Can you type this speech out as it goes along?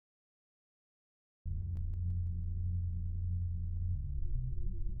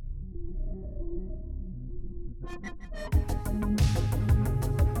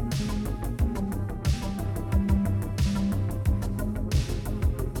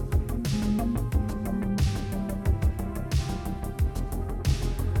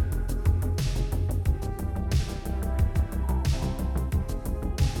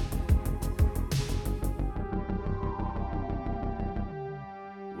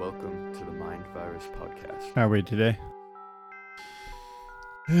Welcome to the Mind Virus Podcast. How are we today?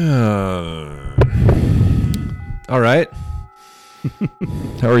 All right.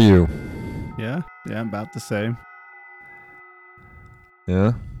 How are you? Yeah, about the same.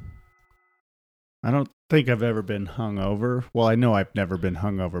 Yeah. I don't think I've ever been hungover. Well, I know I've never been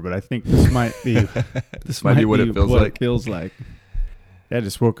hungover, but I think this might be This might be what it feels like. Yeah, I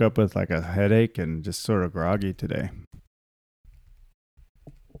just woke up with like a headache and just sort of groggy today.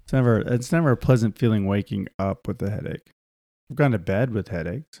 It's never a pleasant feeling waking up with a headache. I've gone to bed with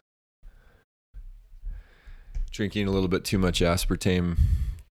headaches. Drinking a little bit too much aspartame,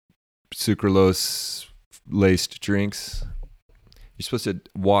 sucralose laced drinks. You're supposed to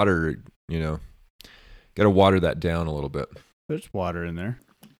water, got to water that down a little bit. There's water in there.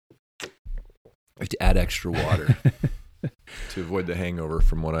 You have to add extra water to avoid the hangover,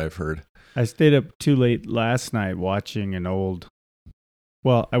 from what I've heard. I stayed up too late last night watching an old...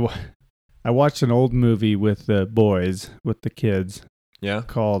 Well, I watched an old movie with the boys, with the kids. Yeah?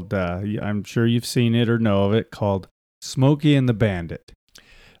 Called, I'm sure you've seen it or know of it, called Smokey and the Bandit.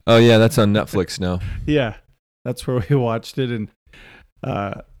 Oh, yeah, that's on Netflix now. Yeah, that's where we watched it, and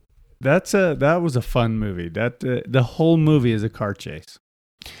that was a fun movie. The whole movie is a car chase.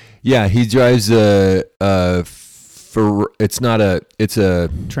 Yeah, he drives it's a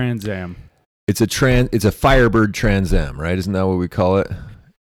Trans Am. It's a Firebird Trans Am, right? Isn't that what we call it?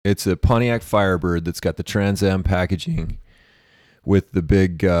 It's a Pontiac Firebird that's got the Trans Am packaging with the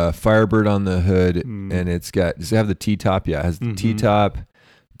big Firebird on the hood, and does it have the T-top? Yeah, it has the T-top,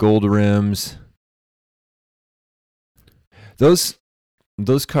 gold rims. Those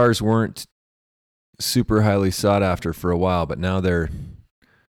cars weren't super highly sought after for a while, but now they're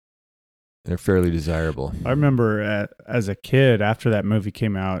fairly desirable. I remember as a kid, after that movie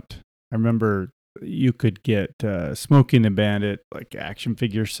came out, I remember you could get Smokey and the Bandit, like action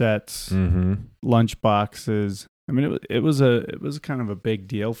figure sets, lunch boxes. I mean, it was kind of a big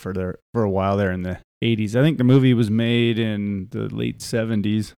deal for a while there in the 80s. I think the movie was made in the late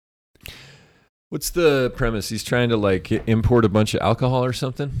 70s. What's the premise? He's trying to import a bunch of alcohol or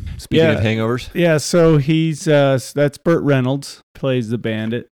something? Speaking of hangovers? Yeah, so he's that's Burt Reynolds plays the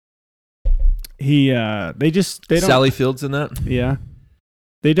bandit. They don't Sally Field's in that? Yeah.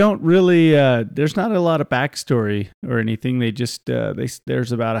 They don't really, there's not a lot of backstory or anything. They just,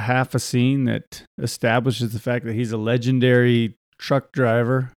 there's about a half a scene that establishes the fact that he's a legendary truck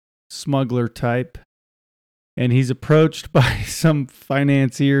driver, smuggler type, and he's approached by some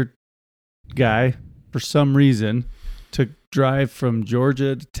financier guy for some reason to drive from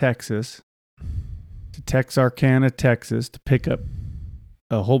Georgia to Texas, to Texarkana, Texas, to pick up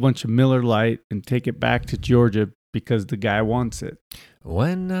a whole bunch of Miller Lite and take it back to Georgia because the guy wants it.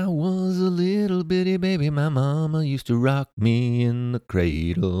 When I was a little bitty baby, my mama used to rock me in the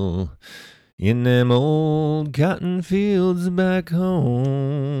cradle in them old cotton fields back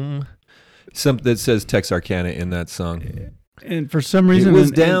home. Something that says Texarkana in that song. And for some reason... It was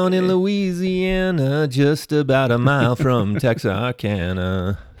down in Louisiana, just about a mile from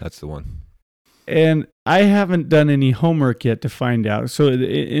Texarkana. That's the one. And I haven't done any homework yet to find out. So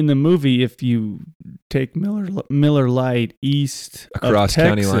in the movie, if you take Miller Lite east across of Texas,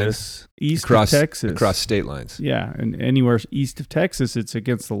 county lines, of Texas, across state lines, yeah, and anywhere east of Texas, it's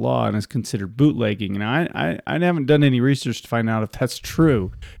against the law and is considered bootlegging. And I haven't done any research to find out if that's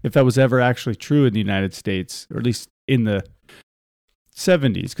true, if that was ever actually true in the United States, or at least in the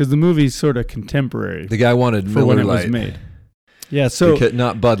 70s, because the movie's sort of contemporary. The guy wanted for Miller when it Lite. was made. Yeah, so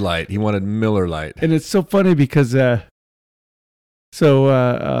not Bud Light. He wanted Miller Lite, and it's so funny because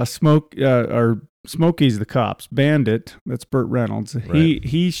Smokey's the cops. Bandit, that's Burt Reynolds. Right.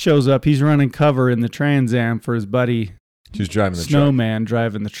 He shows up. He's running cover in the Trans Am for his buddy, who's driving the Snowman,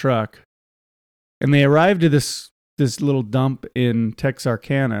 driving the truck. And they arrive to this little dump in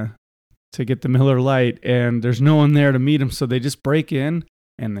Texarkana to get the Miller Lite, and there's no one there to meet him, so they just break in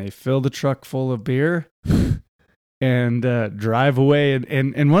and they fill the truck full of beer. And drive away.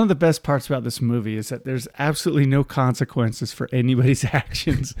 And one of the best parts about this movie is that there's absolutely no consequences for anybody's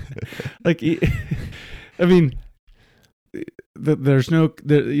actions. There's no,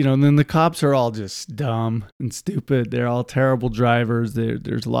 and then the cops are all just dumb and stupid. They're all terrible drivers.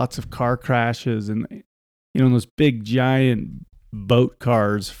 There's lots of car crashes and, those big giant boat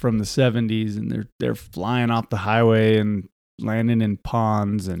cars from the 70s, and they're flying off the highway and landing in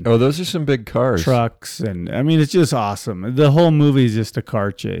ponds and those are some big cars. trucks, and I mean it's just awesome. The whole movie is just a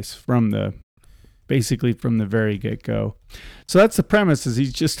car chase basically from the very get-go. So that's the premise: is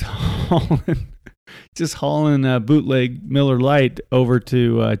he's just hauling bootleg Miller Lite over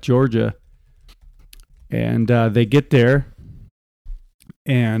to Georgia, and they get there,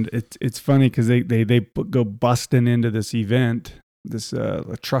 and it's funny because they go busting into this event, this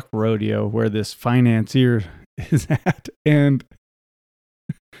a truck rodeo where this financier is at, and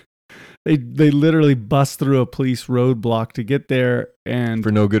they literally bust through a police roadblock to get there, and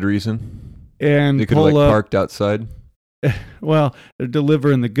for no good reason. And they could have parked outside. Well, they're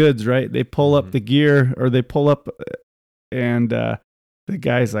delivering the goods, right? They pull up the gear, or they pull up, and the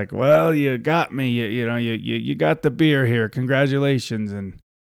guy's like, "Well, you got me. You got the beer here. Congratulations!" And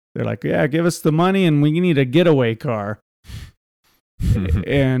they're like, "Yeah, give us the money, and we need a getaway car."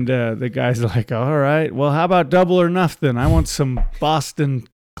 And the guy's like, "All right, well, how about double or nothing? I want some Boston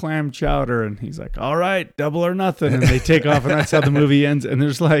clam chowder." And he's like, "All right, double or nothing." And they take off, and that's how the movie ends. And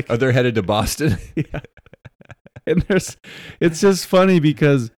there's like, are they headed to Boston? Yeah. And it's just funny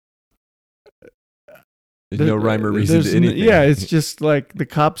because there's no rhyme or reason to anything. Yeah, it's just like the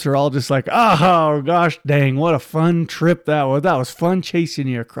cops are all just like, "Oh gosh, dang, what a fun trip that was! That was fun chasing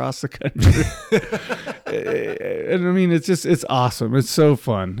you across the country." And I mean, it's awesome. It's so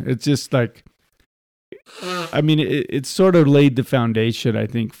fun. It's just like, I mean, it sort of laid the foundation, I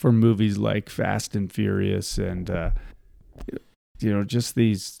think, for movies like Fast and Furious, and just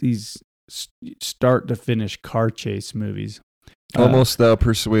these start to finish car chase movies. Almost thou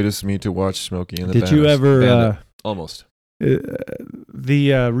persuadest me to watch Smokey and the Bandit. Did you ever almost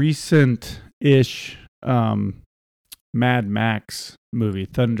the recent-ish Mad Max movie,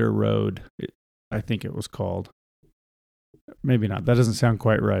 Thunder Road, I think it was called. Maybe not. That doesn't sound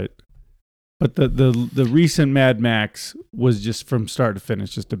quite right. But the recent Mad Max was just from start to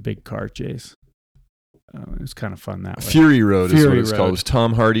finish just a big car chase. It was kind of fun that way. Fury Road is what it's called. It was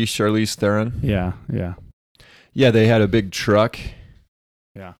Tom Hardy, Charlize Theron. Yeah. Yeah, they had a big truck.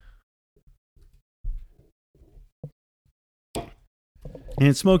 Yeah.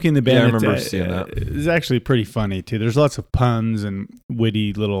 And Smokey and the Bandit, I remember seeing that. It's actually pretty funny, too. There's lots of puns and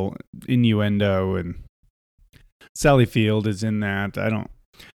witty little innuendo, and Sally Field is in that.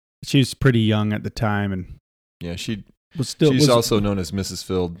 She was pretty young at the time, and yeah, she's also known as Mrs.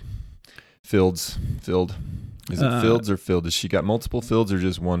 Fields. Is it Fields or Field? Has she got multiple Fields or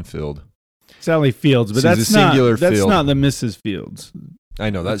just one Field? Sally Fields, but She's that's a singular that's Field. not the Mrs. Fields. I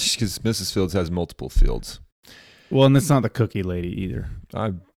know, that's because Mrs. Fields has multiple Fields. Well, and that's not the cookie lady either.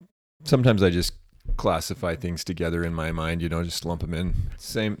 Sometimes I just classify things together in my mind, just lump them in.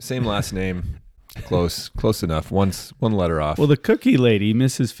 Same last name. Close enough. One letter off. Well, the cookie lady,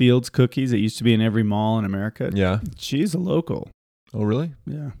 Mrs. Fields Cookies, that used to be in every mall in America. Yeah. She's a local. Oh, really?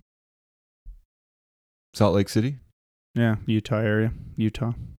 Yeah. Salt Lake City? Yeah, Utah area.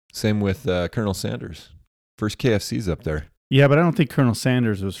 Utah. Same with Colonel Sanders. First KFC's up there. Yeah, but I don't think Colonel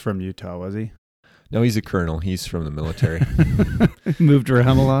Sanders was from Utah, was he? No, he's a colonel. He's from the military. Moved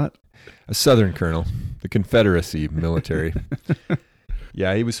around a lot? A Southern colonel. The Confederacy military.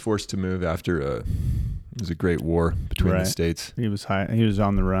 Yeah, he was forced to move after it was a great war between the states. He was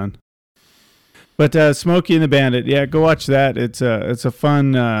on the run. But Smokey and the Bandit, yeah, go watch that. It's a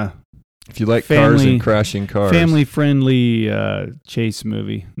fun if you like cars and crashing cars. Family-friendly chase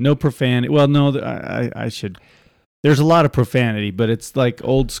movie. No profanity. Well, no, I should. There's a lot of profanity, but it's like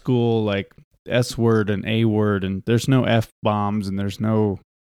old school, like S word and A word, and there's no F-bombs, and there's no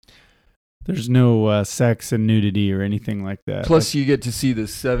sex and nudity or anything like that. Plus, you get to see the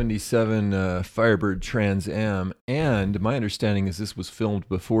 77 Firebird Trans Am, and my understanding is this was filmed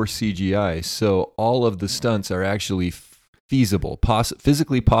before CGI, so all of the stunts are actually feasible,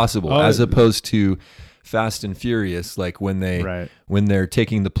 physically possible, as opposed to Fast and Furious, like when they're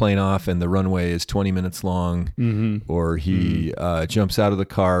taking the plane off and the runway is 20 minutes long, or he jumps out of the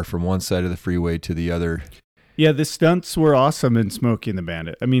car from one side of the freeway to the other. Yeah, the stunts were awesome in Smokey and the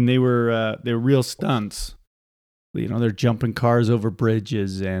Bandit. I mean, they were real stunts. They're jumping cars over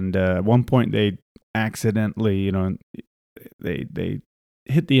bridges, and at one point they accidentally, they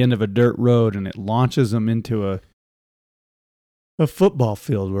hit the end of a dirt road, and it launches them into a football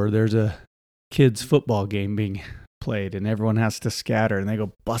field where there's a kids' football game being played, and everyone has to scatter, and they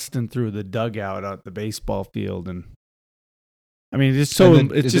go busting through the dugout at the baseball field, and I mean, it's so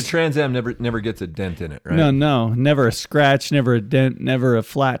it's just the Trans Am never gets a dent in it, right? No, never a scratch, never a dent, never a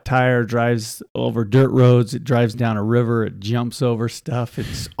flat tire. Drives over dirt roads. It drives down a river. It jumps over stuff.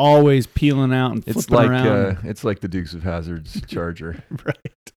 It's always peeling out and flipping around. It's like the Dukes of Hazzard's Charger,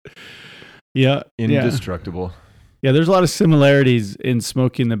 right? Yeah, indestructible. Yeah, there's a lot of similarities in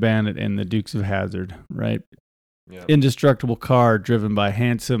Smokey and the Bandit and the Dukes of Hazzard, right? Yeah. Indestructible car driven by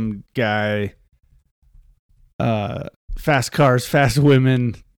handsome guy. Fast cars, fast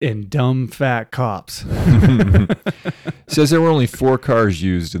women, and dumb fat cops. Says there were only 4 cars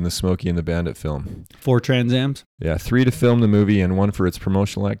used in the Smokey and the Bandit film. 4 Trans Ams? Yeah, 3 to film the movie and 1 for its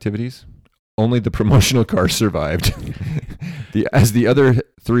promotional activities. Only the promotional car survived, as the other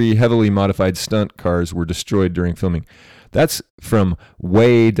 3 heavily modified stunt cars were destroyed during filming. That's from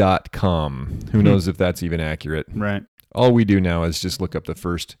way.com. Who knows if that's even accurate? Right. All we do now is just look up the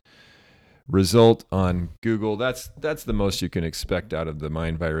first result on Google. That's the most you can expect out of the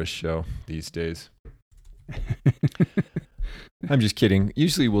Mind Virus show these days. I'm just kidding.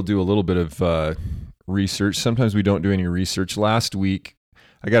 Usually we'll do a little bit of research. Sometimes we don't do any research. Last week,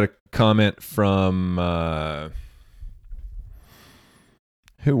 I got a comment from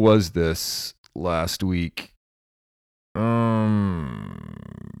who was this last week?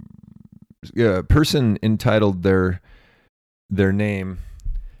 A person entitled their name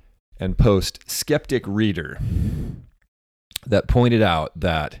and post Skeptic Reader that pointed out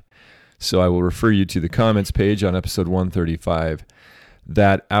that, so I will refer you to the comments page on episode 135,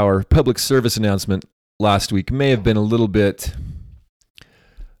 that our public service announcement last week may have been a little bit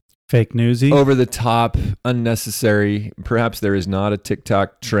fake newsy, over the top, unnecessary. Perhaps there is not a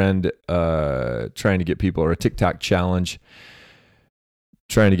TikTok trend trying to get people, or a TikTok challenge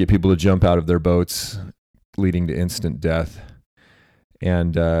trying to get people to jump out of their boats, leading to instant death.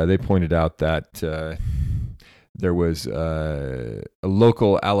 And they pointed out that there was a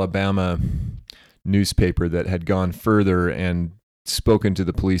local Alabama newspaper that had gone further and spoken to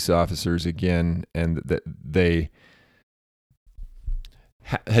the police officers again, and that they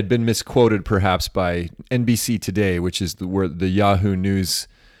had been misquoted perhaps by NBC Today, which is the Yahoo News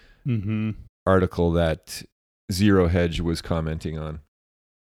article that Zero Hedge was commenting on.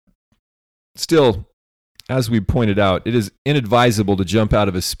 Still, as we pointed out, it is inadvisable to jump out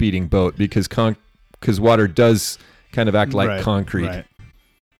of a speeding boat because water does kind of act like concrete. Right.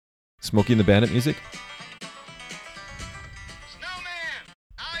 Smokey and the Bandit music? Snowman,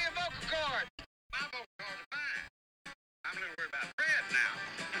 how are your vocal cords? My vocal cords are fine. I'm a little worried about Fred now.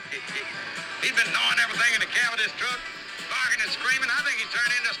 He's been gnawing everything in the cab of this truck, barking and screaming. I think he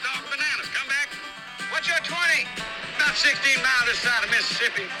turned into stalked bananas. Come back. What's your 20? About 16 miles this side of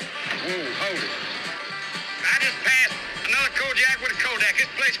Mississippi. Whoa, hold it. I just passed another Kodiak with a Kodak. This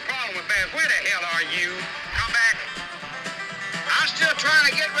place crawling with bears. Where the hell are you? Come back. I'm still trying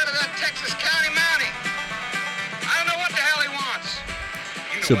to get rid of that Texas County Mountie. I don't know what the hell he wants.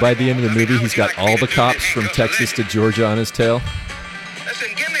 So by the end of the movie, he's got all the cops from Texas to Georgia on his tail? Listen,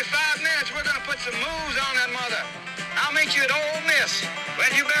 give me 5 minutes. We're going to put some moves on that mother. I'll meet you at Ole Miss.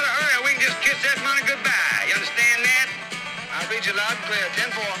 Well, you better hurry or we can just kiss that money goodbye. You understand that? I'll read you loud and clear.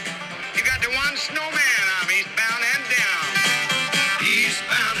 10-4. You got the one snowman. I'm eastbound and down.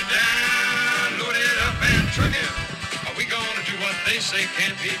 Eastbound and down. Load it up and truck it. Are we going to do what they say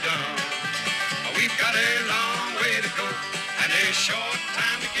can't be done? We've got a long way to go and a short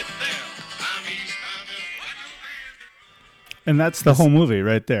time to get there. I'm eastbound and that's the whole movie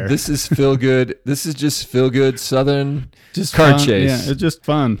right there. This is feel good. This is just feel good Southern just car fun. chase. Yeah, it's just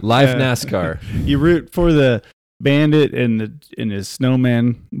fun. Live NASCAR. You root for the bandit and his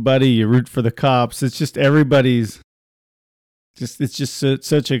snowman buddy. You root for the cops. It's just everybody's. It's just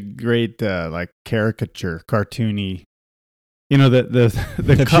such a great like caricature, cartoony. You know the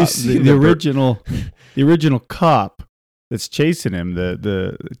cop, the original cop that's chasing him,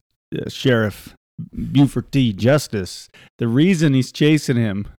 the sheriff Buford T. Justice. The reason he's chasing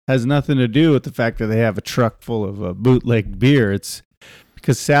him has nothing to do with the fact that they have a truck full of bootleg beer. It's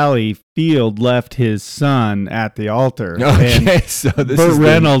because Sally Field left his son at the altar. Okay, so this Burt is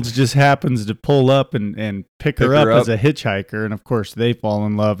Reynolds just happens to pull up and pick her up as a hitchhiker, and of course they fall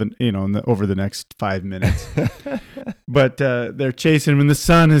in love, and over the next 5 minutes. But they're chasing him, and the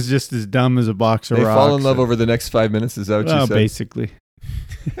son is just as dumb as a box of rocks. They fall in love over the next 5 minutes. Is that what you said? Basically.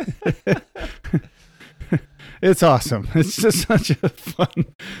 It's awesome. It's just such a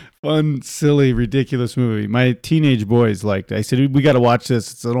fun, silly, ridiculous movie. My teenage boys liked it. I said, we got to watch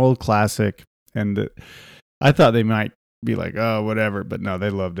this. It's an old classic. And I thought they might be like, oh, whatever. But no,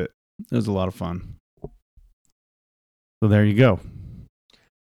 they loved it. It was a lot of fun. So there you go.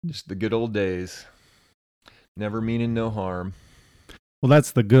 Just the good old days. Never meaning no harm. Well,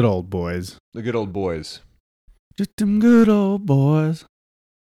 that's the good old boys. The good old boys. Just them good old boys.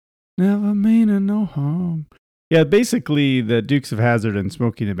 Never meaning no harm. Yeah, basically, the Dukes of Hazzard and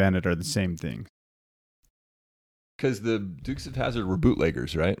Smokey and the Bandit are the same thing. Because the Dukes of Hazzard were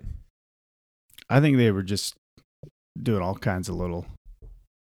bootleggers, right? I think they were just doing all kinds of little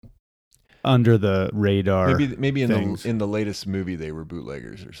under the radar. Maybe things. in the latest movie they were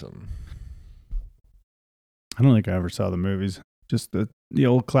bootleggers or something. I don't think I ever saw the movies. Just the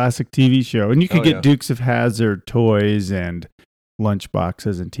old classic TV show. And you could get Dukes of Hazzard toys and lunch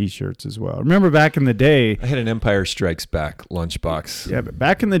boxes and T-shirts as well. Remember back in the day? I had an Empire Strikes Back lunchbox. Yeah, but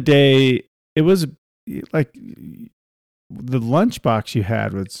back in the day, it was like the lunchbox you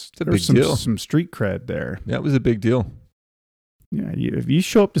had was there was some street cred there. That was a big deal. Yeah, if you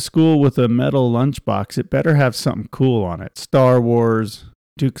show up to school with a metal lunchbox, it better have something cool on it. Star Wars,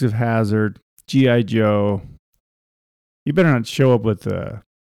 Dukes of Hazzard, G.I. Joe. You better not show up with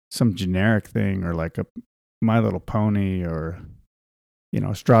some generic thing or like a My Little Pony or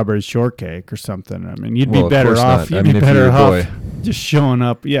strawberry shortcake or something. I mean, you'd be better off. You'd be better off just showing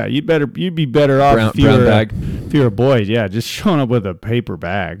up. Yeah, you'd be better off if you're a boy. Yeah, just showing up with a paper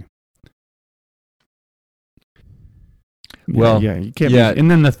bag. Well, yeah, you can't. Yeah,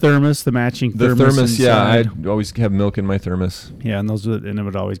 and then the thermos, the matching thermos. The thermos, inside. yeah, I'd always have milk in my thermos. Yeah, and it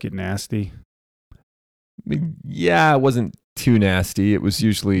would always get nasty. Yeah, it wasn't too nasty. It was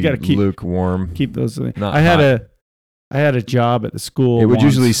usually lukewarm. Keep those. Not I had a job at the school. It would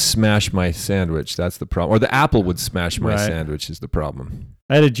usually smash my sandwich. That's the problem. Or the apple would smash my sandwich is the problem.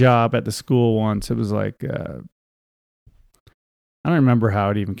 I had a job at the school once. It was like I don't remember how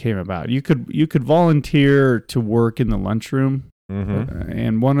it even came about. You could volunteer to work in the lunchroom,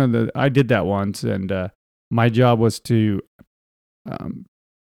 and I did that once, and my job was to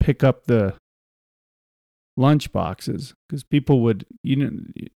pick up the lunch boxes because people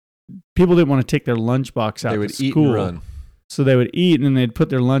didn't want to take their lunchbox out to school. Eat and run. So they would eat and then they'd put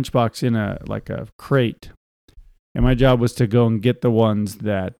their lunchbox in a crate. And my job was to go and get the ones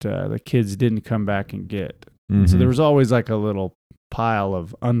that the kids didn't come back and get. Mm-hmm. So there was always like a little pile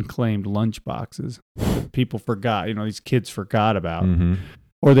of unclaimed lunchboxes that people forgot. These kids forgot about,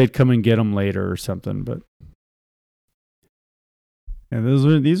 or they'd come and get them later or something. But and those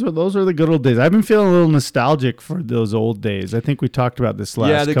are the good old days. I've been feeling a little nostalgic for those old days. I think we talked about this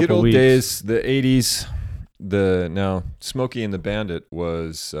last couple weeks. Yeah, the good old days, the 80s. Now Smokey and the Bandit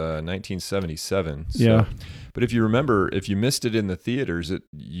was 1977. So. Yeah. But if you remember, if you missed it in the theaters,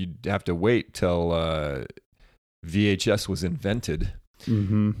 you'd have to wait till VHS was invented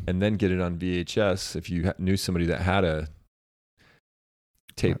and then get it on VHS if you knew somebody that had a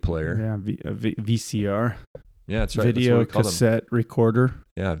tape player. Yeah, VCR. Yeah, that's right. Video that's what cassette recorder.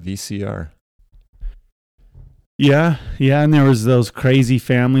 Yeah, VCR. Yeah, and there was those crazy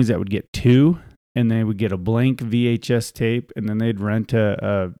families that would get two, and they would get a blank VHS tape, and then they'd rent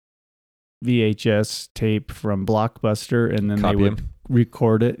a VHS tape from Blockbuster, and then they would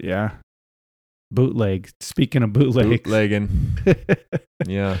record it. Yeah. Bootleg. Speaking of bootleg. Bootlegging.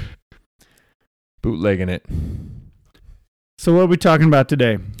 Yeah. Bootlegging it. So what are we talking about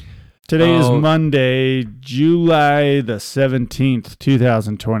today? Today is Monday, July the 17th,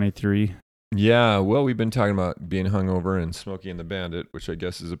 2023. Yeah, well, we've been talking about being hungover and Smokey and the Bandit, which I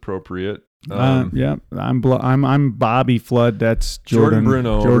guess is appropriate. Yeah, I'm Bobby Flood. That's Jordan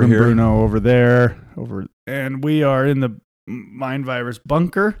Bruno. Bruno over there. And we are in the Mind Virus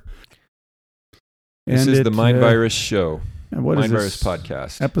bunker. This is the Mind Virus show. Mind Virus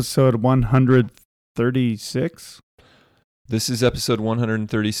podcast. Episode 136. This is episode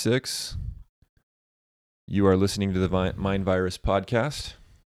 136. You are listening to the Mind Virus podcast.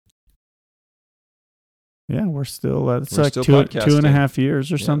 Yeah, we're still. It's like still 2.5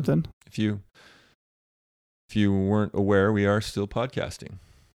 years or something. If you weren't aware, we are still podcasting.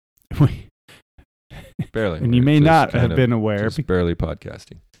 Barely. And you may not have been aware. Just barely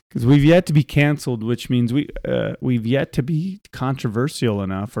podcasting. Because we've yet to be canceled, which means we've yet to be controversial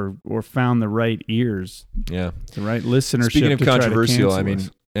enough or found the right ears. Yeah. The right listenership. Speaking of controversial, I mean,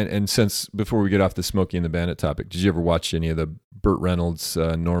 and since before we get off the Smokey and the Bandit topic, did you ever watch any of the Burt Reynolds,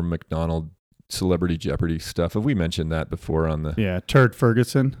 Norm Macdonald Celebrity Jeopardy stuff? Have we mentioned that before on the? Yeah, Turd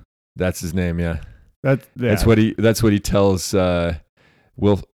Ferguson. That's his name. Yeah. That's what he tells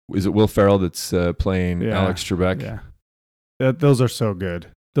Will. Is it Will Ferrell that's playing Alex Trebek? Yeah. Those are so good.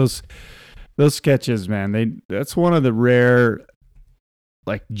 Those sketches, man. That's one of the rare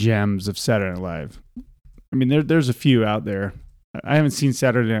like gems of Saturday Night Live. I mean, there's a few out there. I haven't seen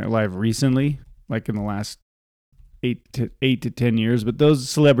Saturday Night Live recently, like in the last 8 to 10 years, but those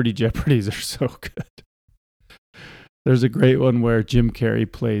Celebrity Jeopardies are so good. There's a great one where Jim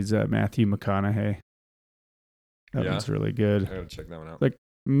Carrey plays Matthew McConaughey. That one's really good. I gotta check that one out. Like,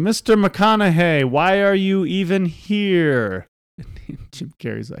 Mr. McConaughey, why are you even here? And Jim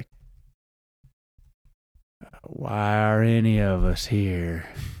Carrey's like, why are any of us here?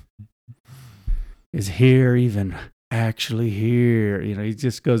 Is here even actually here? You know, he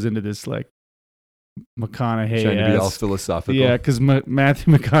just goes into this like McConaughey. Trying to be all philosophical. Yeah, because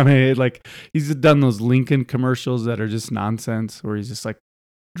Matthew McConaughey, like, he's done those Lincoln commercials that are just nonsense, where he's just like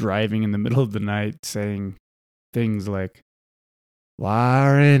driving in the middle of the night saying things like, why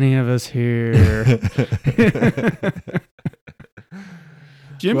are any of us here?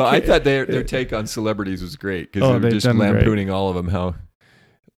 I thought their take on celebrities was great because they were just lampooning all of them, how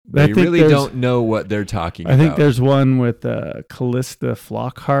they really don't know what they're talking about. I think there's one with Callista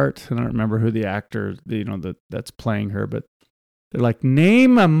Flockhart. I don't remember who the actor, that's playing her, but they're like,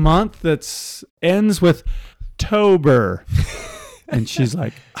 name a month that ends with Tober. And she's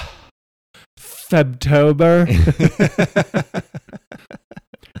like, Febtober.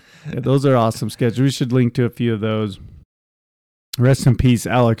 Yeah, those are awesome sketches. We should link to a few of those. Rest in peace,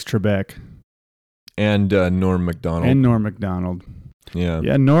 Alex Trebek. And Norm Macdonald. Yeah.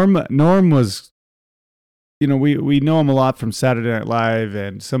 Yeah, Norm was, we know him a lot from Saturday Night Live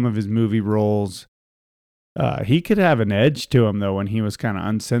and some of his movie roles. He could have an edge to him, though, when he was kind of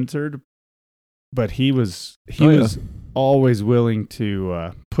uncensored. But he was always willing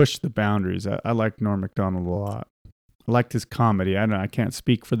to push the boundaries. I liked Norm Macdonald a lot. I liked his comedy. I can't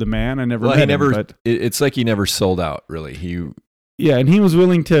speak for the man. I never met him. But it's like he never sold out, really. Yeah, and he was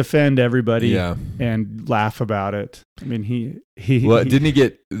willing to offend everybody and laugh about it. I mean, didn't he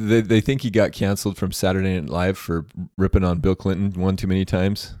get, they think he got canceled from Saturday Night Live for ripping on Bill Clinton one too many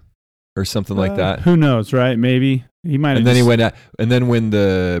times or something like that? Who knows, right? Maybe. He might have. And then he went out, and then when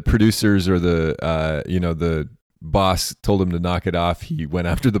the producers or the boss told him to knock it off, he went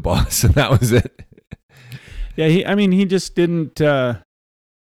after the boss, and that was it. Yeah, he just didn't have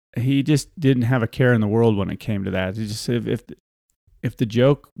a care in the world when it came to that. He just, if the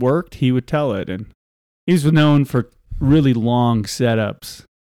joke worked, he would tell it. And he's known for really long setups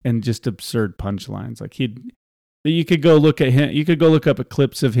and just absurd punchlines. Like you could go look at him. You could go look up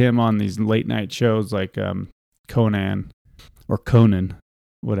clips of him on these late night shows like Conan or Conan,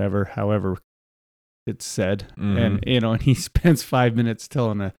 however it's said. Mm-hmm. And he spends 5 minutes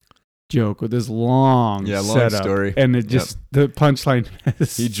telling a joke with this long setup, story, and it just the punchline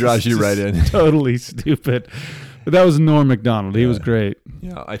he draws you right in. Totally stupid. But that was Norm Macdonald. He was great.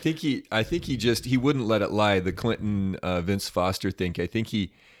 Yeah, I think he wouldn't let it lie. The Clinton Vince Foster thing. I think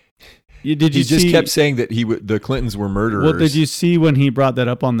he kept saying that the Clintons were murderers. Well, did you see when he brought that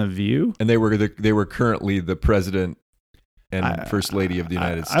up on The View? And they were currently the president and first lady of the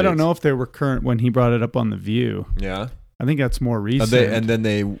United States. I don't know if they were current when he brought it up on The View. Yeah. I think that's more recent. And then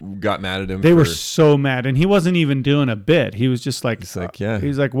they got mad at him. They were so mad, and he wasn't even doing a bit. He was just like,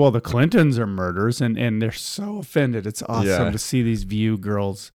 he's like, well, the Clintons are murderers, and they're so offended. It's awesome to see these View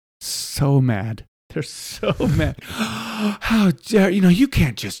girls so mad. They're so mad. How dare you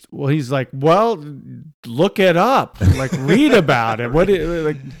can't just. Well, he's like, well, look it up, like read about it.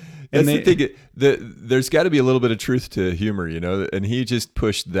 That's the thing. There's got to be a little bit of truth to humor, and he just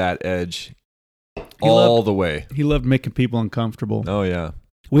pushed that edge. The way. He loved making people uncomfortable. Oh, yeah.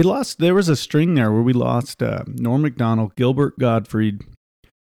 There was a string there where we lost Norm Macdonald, Gilbert Gottfried,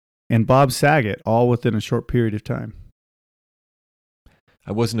 and Bob Saget all within a short period of time.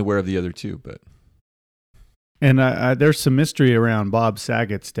 I wasn't aware of the other two, but. And there's some mystery around Bob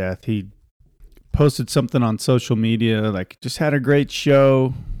Saget's death. He posted something on social media, like, just had a great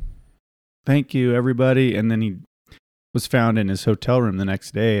show. Thank you, everybody. And then he was found in his hotel room the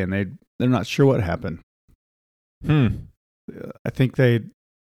next day, and they're not sure what happened. I think they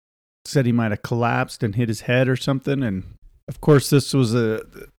said he might have collapsed and hit his head or something. And of course, there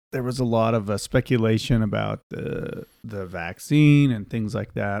was a lot of speculation about the vaccine and things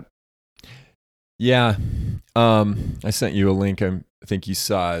like that. Yeah. I sent you a link. I think you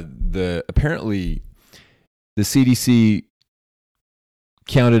saw apparently the CDC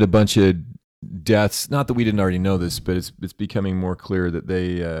counted a bunch of deaths. Not that we didn't already know this, but it's becoming more clear that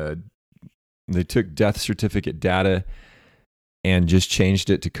they took death certificate data and just changed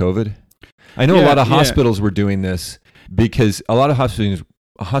it to COVID. I know a lot of hospitals were doing this because a lot of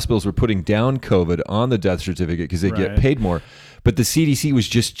hospitals were putting down COVID on the death certificate because they get paid more. But the CDC was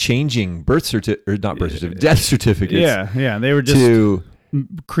just changing death certificates. Yeah. They were just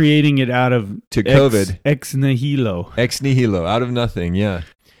creating it out of COVID. Ex nihilo. Ex nihilo, out of nothing, yeah.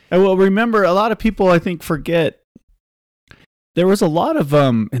 And well, remember, a lot of people, I think, forget there was a lot of,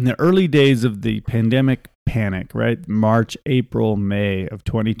 in the early days of the pandemic panic, right? March, April, May of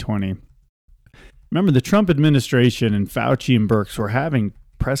 2020. Remember, the Trump administration and Fauci and Birx were having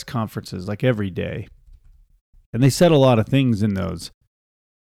press conferences like every day. And they said a lot of things in those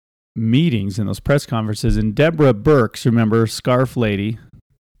meetings, in those press conferences. And Deborah Birx, remember, Scarf Lady,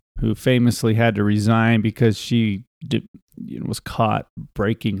 who famously had to resign because she was caught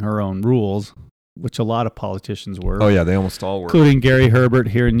breaking her own rules, which a lot of politicians were. Oh, yeah, they almost all were. Including Gary Herbert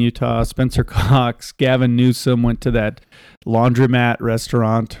here in Utah, Spencer Cox, Gavin Newsom went to that laundromat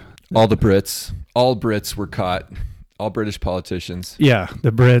restaurant. All the Brits. All Brits were caught. All British politicians. Yeah,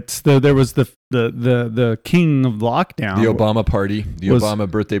 the Brits. There was the king of lockdown. The Obama party. The Obama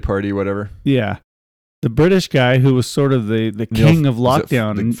birthday party, whatever. Yeah. The British guy who was sort of the king of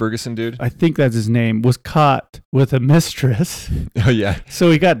lockdown. The Ferguson dude? I think that's his name. Was caught with a mistress. Oh, yeah.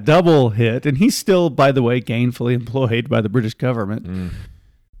 So he got double hit. And he's still, by the way, gainfully employed by the British government. Mm.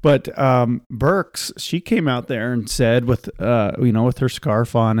 But Birx, she came out there and said with her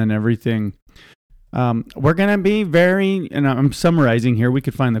scarf on and everything, we're going to be very, and I'm summarizing here, we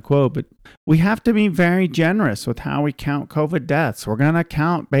could find the quote, but we have to be very generous with how we count COVID deaths. We're going to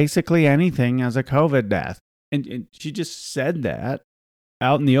count basically anything as a COVID death. And she just said that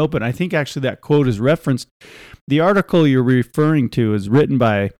out in the open. I think actually that quote is referenced. The article you're referring to is written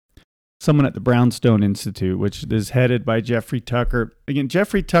by someone at the Brownstone Institute, which is headed by Jeffrey Tucker. Again,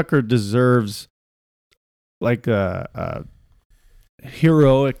 Jeffrey Tucker deserves like a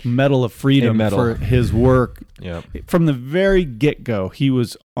heroic Medal of Freedom for his work. Yeah. From the very get-go, he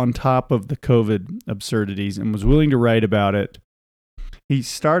was on top of the COVID absurdities and was willing to write about it. He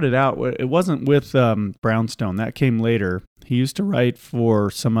started out, it wasn't with Brownstone, that came later. He used to write for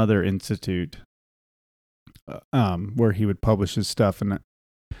some other institute where he would publish his stuff.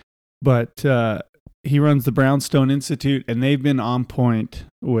 But he runs the Brownstone Institute, and they've been on point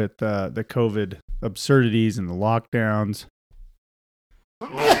with the COVID absurdities and the lockdowns.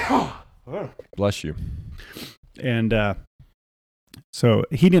 Bless you. And so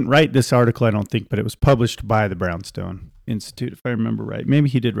he didn't write this article, I don't think, but it was published by the Brownstone Institute, if I remember right. Maybe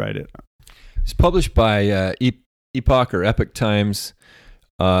he did write it. It's published by Epoch or Epoch Times.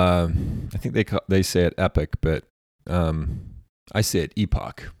 I think they say it Epic, but I say it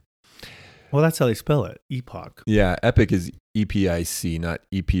Epoch. Well, that's how they spell it, Epoch. Yeah, Epic is EPIC, not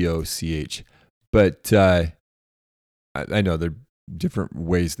EPOCH. But I know there are different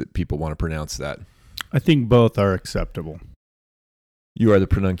ways that people want to pronounce that. I think both are acceptable. You are the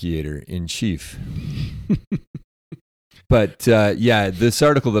pronunciator in chief. But this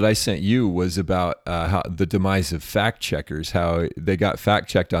article that I sent you was about how the demise of fact checkers, how they got fact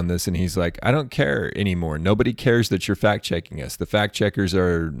checked on this. And he's like, I don't care anymore. Nobody cares that you're fact checking us. The fact checkers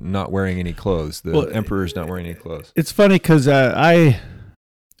are not wearing any clothes. The emperor's not wearing any clothes. It's funny because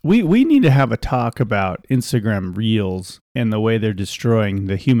we need to have a talk about Instagram Reels and the way they're destroying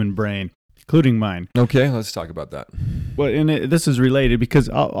the human brain, including mine. Okay, let's talk about that. Well, and this is related because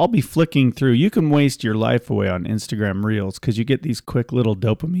I'll be flicking through. You can waste your life away on Instagram Reels because you get these quick little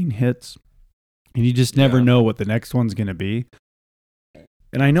dopamine hits, and you just never know what the next one's going to be.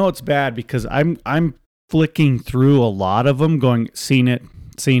 And I know it's bad because I'm flicking through a lot of them, going, seen it.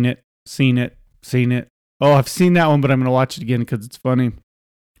 Oh, I've seen that one, but I'm going to watch it again because it's funny.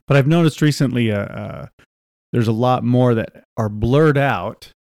 But I've noticed recently there's a lot more that are blurred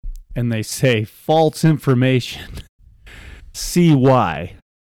out, and they say false information. See why.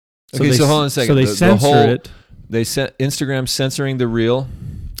 So hold on a second. So they censor it. They Instagram censoring the reel.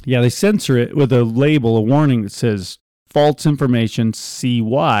 Yeah, they censor it with a label, a warning that says false information, see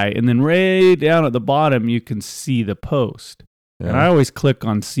why. And then right down at the bottom, you can see the post. Yeah. And I always click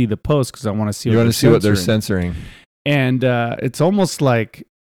on see the post because I want to see what they're censoring. And it's almost like,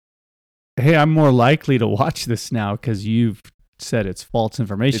 hey, I'm more likely to watch this now because you've said it's false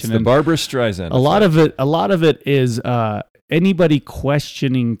information. It's the Barbara Streisand. A lot of it is anybody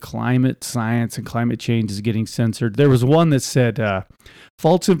questioning climate science and climate change is getting censored. There was one that said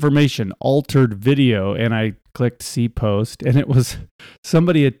false information, altered video, and I clicked see post, and it was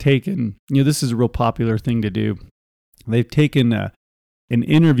somebody had taken, this is a real popular thing to do. They've taken an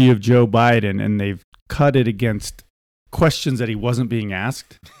interview of Joe Biden and they've cut it against questions that he wasn't being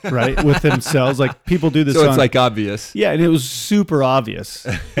asked, right, with themselves. Like people do this. So it's like obvious. Yeah, and it was super obvious.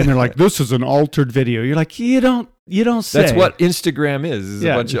 And they're like, "This is an altered video." You're like, you don't say. That's what Instagram is. A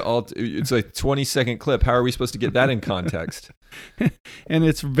bunch of it's like 20-second clip. How are we supposed to get that in context? And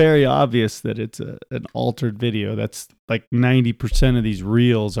it's very obvious that it's an altered video. That's like 90% of these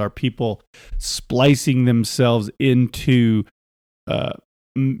reels are people splicing themselves into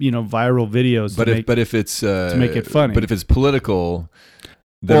viral videos, but if it's to make it funny. But if it's political,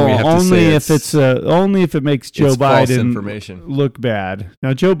 then we have to say only if it makes Joe it's false Biden information. look bad.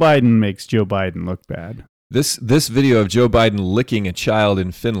 Now Joe Biden makes Joe Biden look bad. This video of Joe Biden licking a child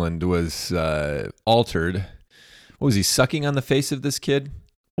in Finland was altered. What was he sucking on the face of this kid?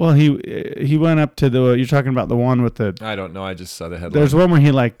 Well, he went up to the. You're talking about the one with the. I don't know. I just saw the headline. There's one where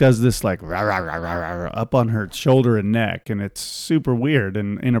he like does this like rah, rah, rah, rah, rah, rah, up on her shoulder and neck, and it's super weird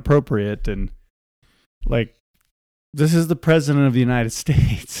and inappropriate, and like this is the president of the United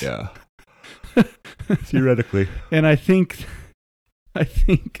States. Yeah. Theoretically. And I think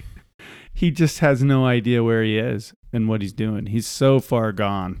he just has no idea where he is and what he's doing. He's so far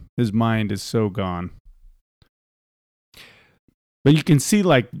gone. His mind is so gone. But you can see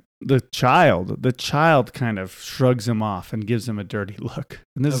like the child kind of shrugs him off and gives him a dirty look.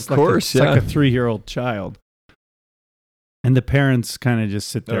 And this is like like a 3-year-old child. And the parents kind of just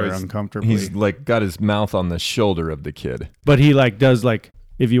sit there uncomfortably. He's like got his mouth on the shoulder of the kid. But he like does like,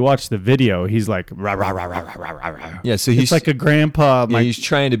 if you watch the video, he's like, rah, rah, rah, rah, rah, rah, rah. Yeah, so he's like a grandpa. Yeah, he's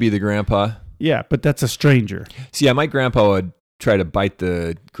trying to be the grandpa. Yeah, but that's a stranger. So yeah, my grandpa would try to bite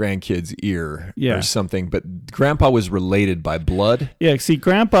the grandkid's ear or something, but grandpa was related by blood. Yeah, see,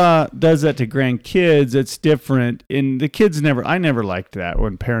 grandpa does that to grandkids. It's different. And the kids I never liked that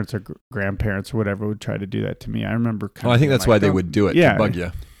when parents or grandparents or whatever would try to do that to me. I remember I think that's why they would do it, to bug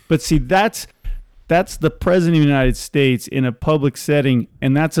you. But see, that's the president of the United States in a public setting,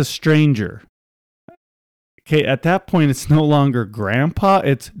 and that's a stranger. Okay, at that point, it's no longer grandpa,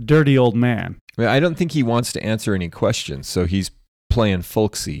 it's dirty old man. I don't think he wants to answer any questions, so he's playing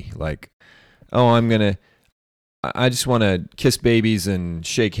folksy, like, I just want to kiss babies and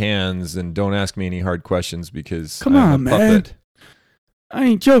shake hands and don't ask me any hard questions because I'm a puppet. I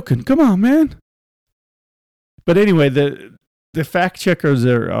ain't joking. Come on, man. But anyway, the fact checkers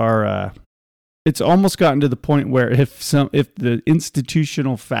are it's almost gotten to the point where if the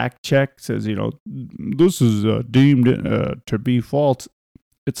institutional fact check says, this is deemed to be false,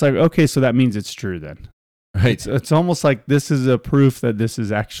 it's like, okay, so that means it's true then. Right. It's almost like this is a proof that this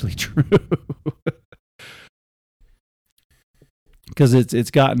is actually true. Because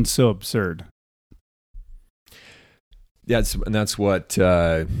it's gotten so absurd. Yeah, and that's what,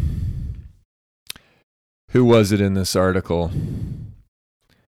 who was it in this article?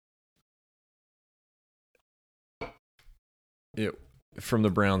 From the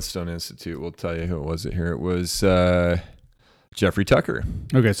Brownstone Institute, we'll tell you who it was here. It was Jeffrey Tucker.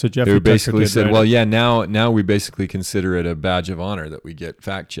 Okay, so Jeffrey Tucker basically said, well, yeah, now we basically consider it a badge of honor that we get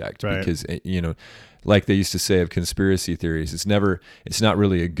fact-checked because, like they used to say of conspiracy theories, it's not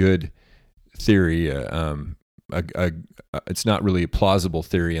really a good theory. It's not really a plausible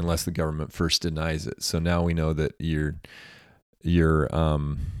theory unless the government first denies it. So now we know that you're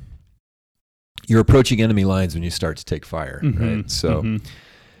approaching enemy lines when you start to take fire, right? So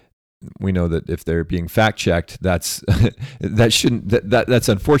we know that if they're being fact checked, that's that's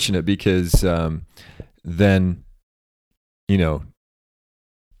unfortunate because then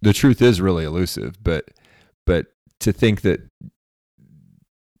the truth is really elusive. But to think that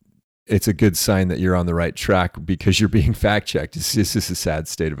it's a good sign that you're on the right track because you're being fact checked is just a sad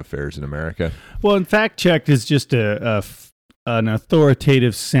state of affairs in America. Well, and fact checked is just an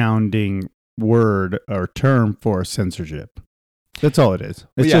authoritative sounding word or term for censorship. That's all it is.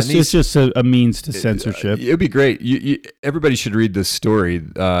 It's just a means to censorship. It'd be great. Everybody should read this story.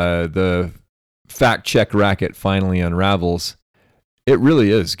 The fact check racket finally unravels. It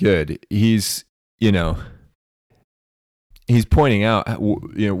really is good. He's pointing out.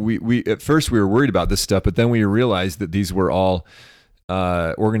 We at first we were worried about this stuff, but then we realized that these were all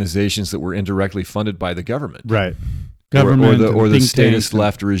organizations that were indirectly funded by the government, right? Government or the statist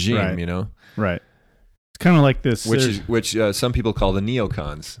left regime. Right. Right. It's kind of like this, which some people call the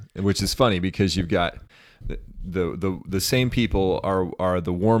neocons, which is funny because you've got the same people are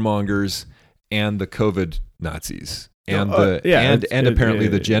the warmongers and the COVID Nazis and apparently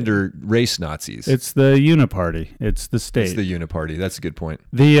the gender race Nazis. It's the uniparty. It's the state. It's the uniparty. That's a good point.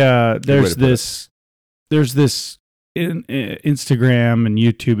 There's this Instagram and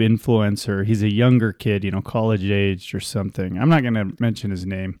YouTube influencer. He's a younger kid, college aged or something. I'm not going to mention his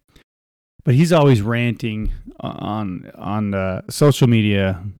name. But he's always ranting on social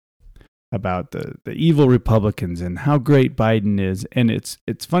media about the evil Republicans and how great Biden is. And it's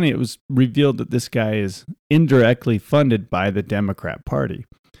funny. It was revealed that this guy is indirectly funded by the Democrat Party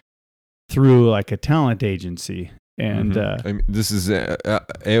through like a talent agency. And this is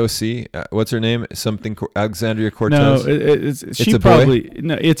AOC. What's her name? Something Alexandria Cortez.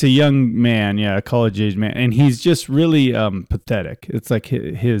 No, it's a young man. Yeah, a college age man, and he's just really pathetic. It's like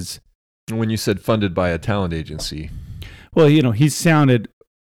his. When you said funded by a talent agency, well, he sounded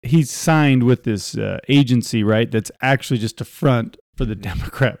he's signed with this agency, right? That's actually just a front for the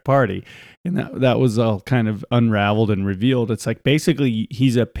Democrat Party. And that was all kind of unraveled and revealed. It's like basically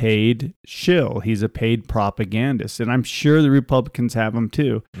he's a paid shill. He's a paid propagandist. And I'm sure the Republicans have him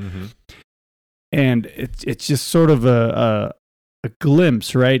too. Mm-hmm. And it's just sort of a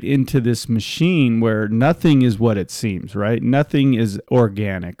glimpse, right, into this machine where nothing is what it seems, right? Nothing is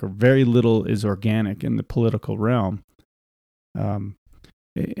organic, or very little is organic in the political realm. And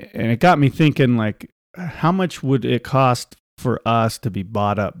it got me thinking, like, how much would it cost for us to be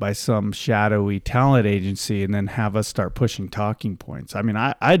bought up by some shadowy talent agency and then have us start pushing talking points? I mean,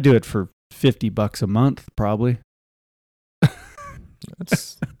 I'd do it for $50 a month, probably.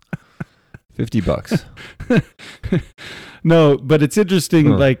 That's $50. No, but it's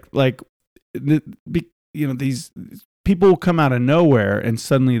interesting. These people will come out of nowhere and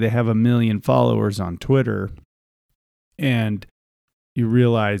suddenly they have 1 million followers on Twitter, and you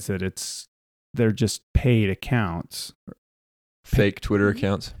realize that they're just paid accounts, Fake Twitter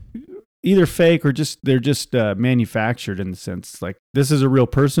accounts, either fake or they're just manufactured, in the sense like this is a real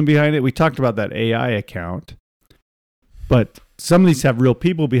person behind it. We talked about that AI account, but some of these have real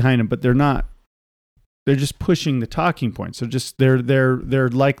people behind them, but they're not. They're just pushing the talking points. They're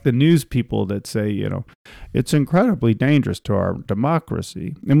like the news people that say, it's incredibly dangerous to our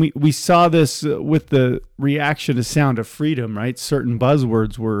democracy. And we saw this with the reaction to Sound of Freedom, right? Certain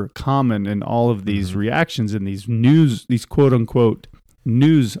buzzwords were common in all of these reactions in these quote unquote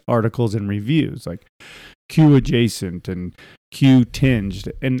news articles and reviews, like Q adjacent and Q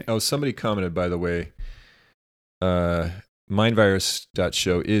tinged. And somebody commented, by the way,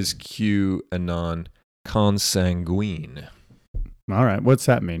 mindvirus.show is Q anon consanguine. All right, what's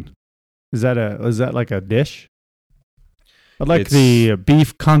that mean? Is that like a dish? I'd like the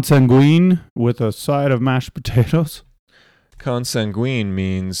beef consanguine with a side of mashed potatoes. Consanguine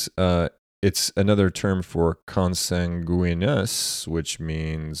means it's another term for consanguineous, which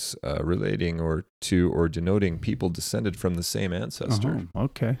means relating or denoting people descended from the same ancestor. Oh,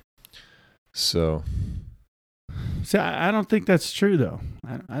 okay. So, see, I don't think that's true, though.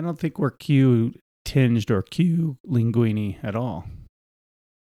 I don't think we're Q tinged or Q linguini at all.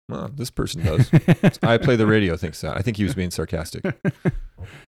 Well, this person does. I play the radio thinks that. I think he was being sarcastic.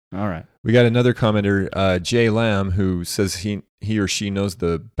 All right. We got another commenter, Jay Lamb, who says he or she knows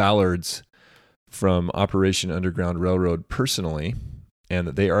the Ballards from Operation Underground Railroad personally, and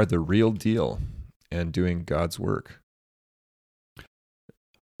that they are the real deal and doing God's work.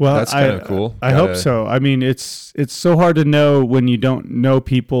 Well, that's kind of cool. I hope so. I mean, it's so hard to know when you don't know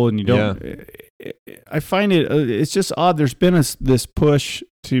people and you don't. Yeah. I find it's just odd. There's been this push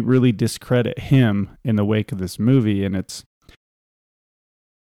to really discredit him in the wake of this movie, and the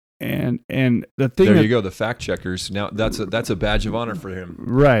thing. There you go. The fact checkers. Now that's a badge of honor for him,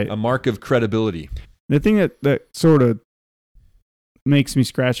 right? A mark of credibility. The thing that sort of makes me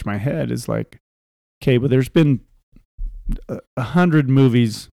scratch my head is like, okay, but there's been 100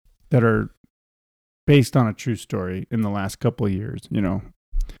 movies that are based on a true story in the last couple of years,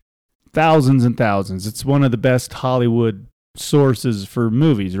 thousands and thousands. It's one of the best Hollywood sources for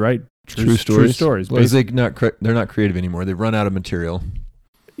movies, right? True stories. Well, they're not creative anymore. They've run out of material.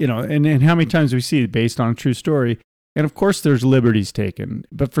 And how many times do we see it based on a true story? And of course there's liberties taken,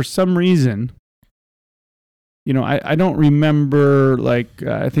 but for some reason, I don't remember,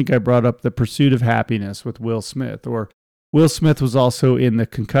 I think I brought up The Pursuit of Happiness with Will Smith, or Will Smith was also in the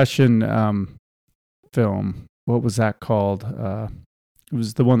Concussion film. What was that called? It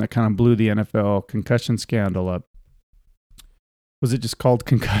was the one that kind of blew the NFL concussion scandal up. Was it just called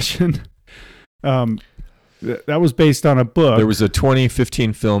Concussion? That was based on a book. There was a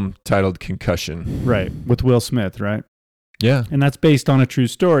 2015 film titled Concussion. Right, with Will Smith, right? Yeah. And that's based on a true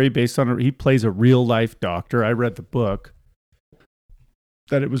story, he plays a real-life doctor. I read the book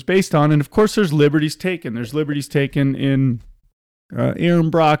that it was based on, and of course there's liberties taken. There's liberties taken in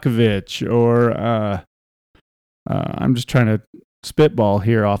Aaron Brockovich, or I'm just trying to spitball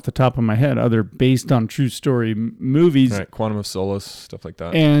here off the top of my head, other based on true story movies. Right, Quantum of Solace, stuff like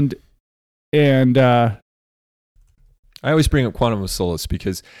that. And I always bring up Quantum of Solace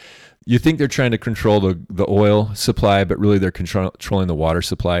because you think they're trying to control the oil supply, but really they're controlling the water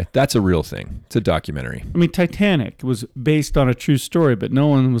supply. That's a real thing. It's a documentary. I mean, Titanic was based on a true story, but no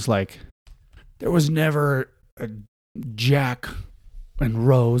one was like, there was never a Jack and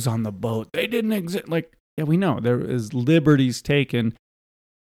Rose on the boat. They didn't exist. Like, yeah, we know there is liberties taken,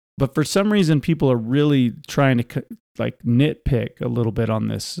 but for some reason, people are really trying to nitpick a little bit on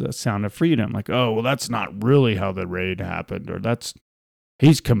this Sound of Freedom. Like, oh, well, that's not really how the raid happened, or that's.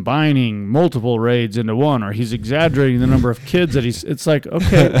 he's combining multiple raids into one, or he's exaggerating the number of kids that he's. It's like,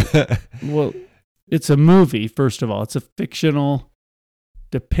 okay, well, it's a movie. First of all, it's a fictional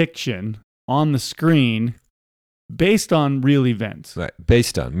depiction on the screen based on real events. Right.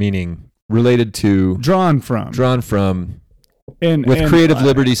 Based on, meaning related to, drawn from, and with creative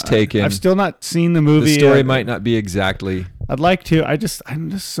liberties taken. I've still not seen the movie. The story might not be exactly. I'd like to. I'm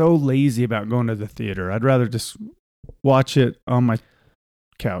just so lazy about going to the theater. I'd rather just watch it on my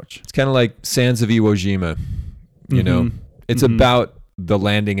couch. It's kind of like Sands of Iwo Jima. You know, it's about the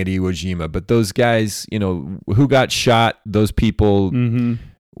landing at Iwo Jima, but those guys, you know, who got shot, those people,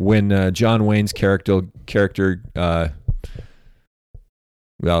 when John Wayne's character,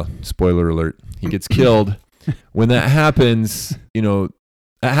 well, spoiler alert, he gets killed. When that happens, you know,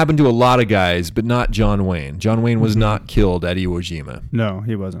 that happened to a lot of guys, but not John Wayne. John Wayne was not killed at Iwo Jima. No,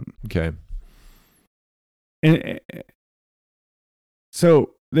 he wasn't. Okay. And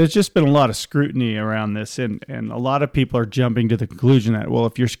so there's just been a lot of scrutiny around this, and a lot of people are jumping to the conclusion that, well,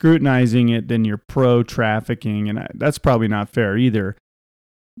 if you're scrutinizing it, then you're pro-trafficking, and that's probably not fair either.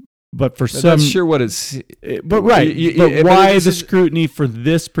 But for some, that's sure what it's. But right, but why the scrutiny for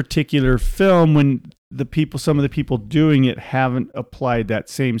this particular film when some of the people doing it haven't applied that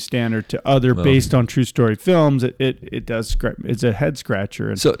same standard to other based on true story films? It does. It's a head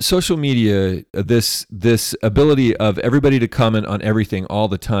scratcher. So social media, this ability of everybody to comment on everything all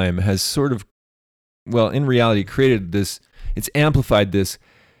the time has sort of, well, in reality, created this. It's amplified this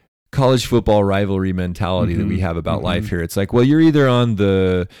college football rivalry mentality that we have about life here. It's like, well, you're either on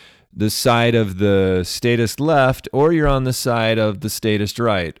the side of the statist left, or you're on the side of the statist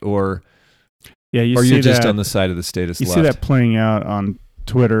right, or you're just on the side of the statist left. You see that playing out on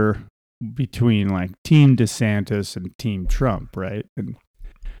Twitter between like Team DeSantis and Team Trump, right? And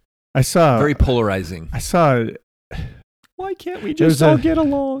I saw very polarizing. Why can't we just all get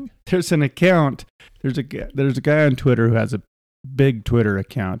along? There's an account. There's a guy on Twitter who has a big Twitter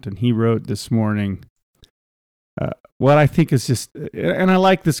account, and he wrote this morning what I think is just, and I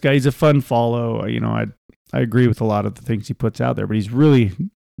like this guy. He's a fun follow. You know, I agree with a lot of the things he puts out there, but he's really,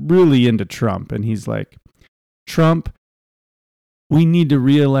 really into Trump. And he's like, Trump, we need to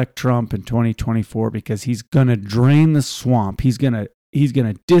reelect Trump in 2024 because he's going to drain the swamp. He's going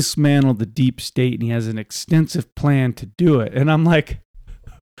to dismantle the deep state, and he has an extensive plan to do it. And I'm like,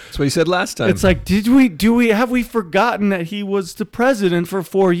 that's what he said last time. It's like, have we forgotten that he was the president for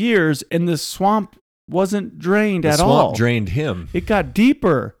 4 years and the swamp wasn't drained at all? The swamp drained him. It got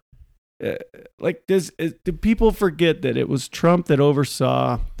deeper. Do people forget that it was Trump that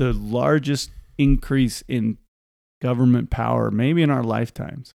oversaw the largest increase in government power, maybe in our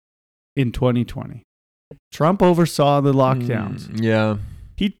lifetimes, in 2020? Trump oversaw the lockdowns. Yeah.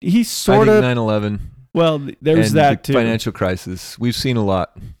 He sort of 9/11. Well, there's that too. Financial crisis. We've seen a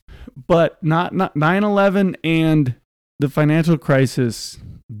lot. But not 9/11 and the financial crisis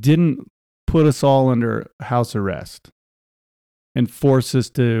didn't put us all under house arrest and force us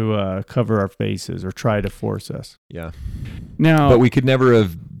to cover our faces or try to force us. Yeah. Now, but we could never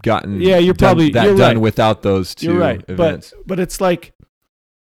have gotten you're done right. without those two events. But it's like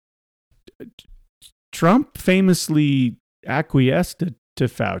Trump famously acquiesced to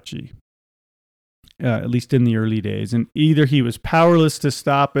Fauci. At least in the early days. And either he was powerless to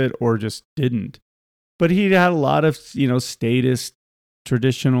stop it or just didn't. But he had a lot of, statist,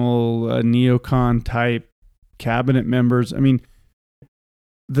 traditional neocon type cabinet members. I mean,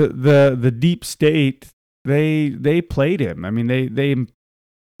 the deep state, they played him. I mean,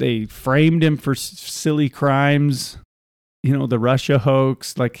 they framed him for silly crimes, the Russia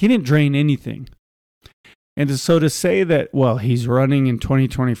hoax. Like, he didn't drain anything. And so to say that, well, he's running in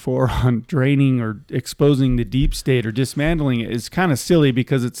 2024 on draining or exposing the deep state or dismantling it is kind of silly,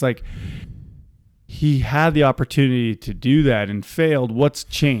 because it's like he had the opportunity to do that and failed. What's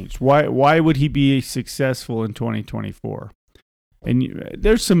changed? Why would he be successful in 2024? And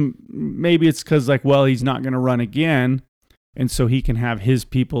there's maybe it's because he's not going to run again. And so he can have his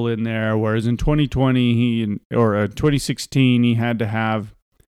people in there. Whereas in 2020 or 2016, he had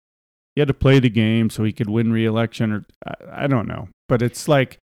to play the game so he could win re-election, or I don't know. But it's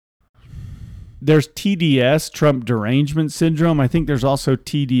like there's TDS, Trump derangement syndrome. I think there's also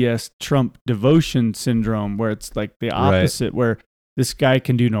TDS, Trump devotion syndrome, where it's like the opposite, right, where this guy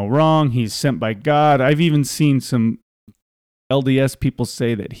can do no wrong. He's sent by God. I've even seen some LDS people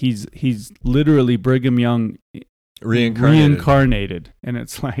say that he's literally Brigham Young reincarnated. And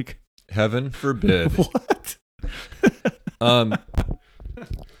it's like, heaven forbid. What?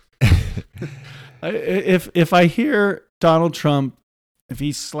 If I hear Donald Trump, if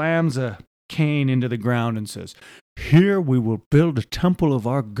he slams a cane into the ground and says, here we will build a temple of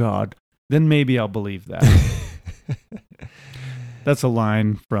our God, then maybe I'll believe that. That's a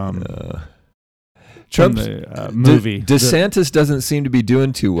line from Trump's the movie. DeSantis doesn't seem to be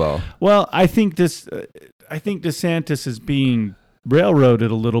doing too well. Well, I think DeSantis is being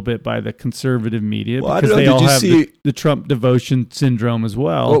railroaded a little bit by the conservative media Well, I because don't they know, all did you have see- the Trump devotion syndrome as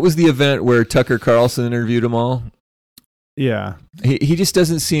well. What was the event where Tucker Carlson interviewed them all? Yeah. He just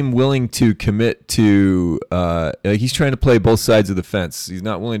doesn't seem willing to commit to. He's trying to play both sides of the fence. He's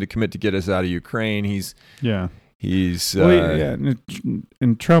not willing to commit to get us out of Ukraine. He's. Yeah.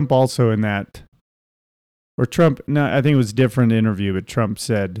 And Trump also in that, or Trump. No, I think it was a different interview, but Trump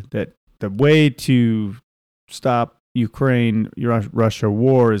said that the way to stop Russia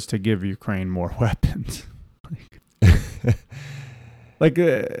war is to give Ukraine more weapons.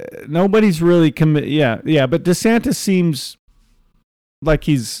 Nobody's really commit. Yeah. But DeSantis seems like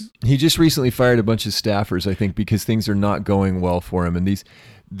he just recently fired a bunch of staffers, I think, because things are not going well for him. And these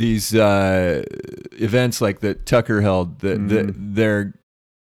events like that Tucker held, they're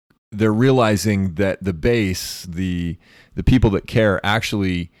realizing that the base, the people that care,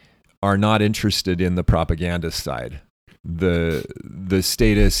 actually are not interested in the propaganda side. The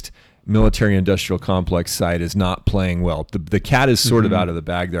statist military industrial complex side is not playing well. The cat is sort of out of the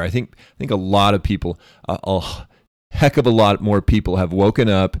bag there. I think a lot of people, a heck of a lot more people have woken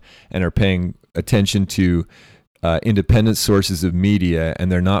up and are paying attention to independent sources of media,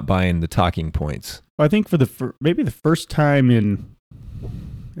 and they're not buying the talking points. I think for maybe the first time in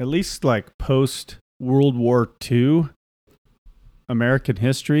at least like post World War II American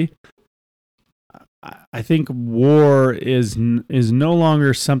history, I think war is no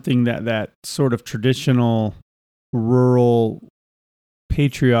longer something that sort of traditional rural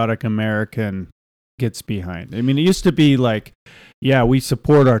patriotic American gets behind. I mean, it used to be like, yeah, we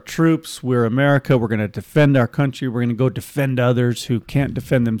support our troops. We're America. We're going to defend our country. We're going to go defend others who can't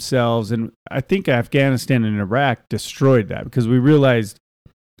defend themselves. And I think Afghanistan and Iraq destroyed that because we realized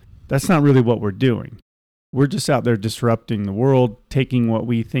that's not really what we're doing. We're just out there disrupting the world, taking what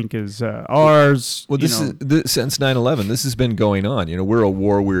we think is ours. Well, since 9/11, this has been going on. We're a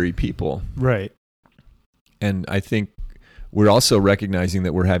war-weary people. Right. And I think we're also recognizing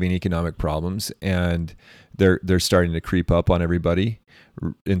that we're having economic problems, and they're starting to creep up on everybody,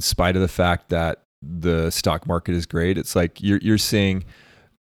 in spite of the fact that the stock market is great. It's like you're seeing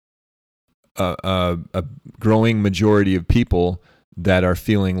a growing majority of people that are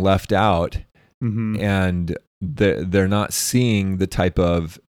feeling left out. Mm-hmm. And they're not seeing the type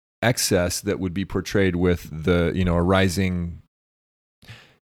of excess that would be portrayed with a rising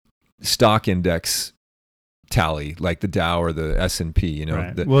stock index tally like the Dow or the S&P.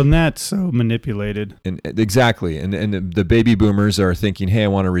 Right. And that's so manipulated. And exactly. And the baby boomers are thinking, hey, I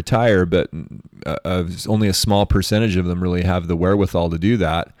want to retire, but only a small percentage of them really have the wherewithal to do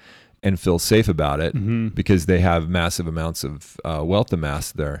that and feel safe about it because they have massive amounts of wealth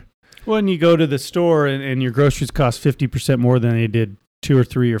amassed there. When you go to the store and your groceries cost 50% more than they did 2 or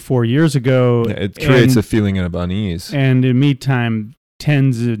 3 or 4 years ago. It creates a feeling of unease. And in the meantime,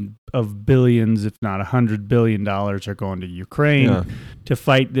 tens of billions, if not $100 billion, are going to Ukraine to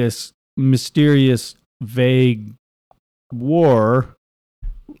fight this mysterious, vague war.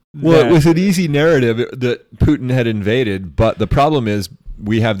 Well, it was an easy narrative that Putin had invaded, but the problem is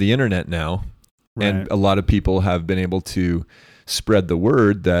we have the internet now, and a lot of people have been able to spread the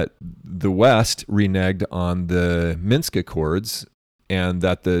word that the West reneged on the Minsk Accords and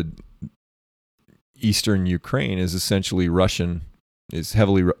that the eastern Ukraine is essentially Russian, is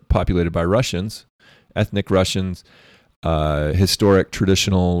heavily populated by Russians, ethnic Russians, historic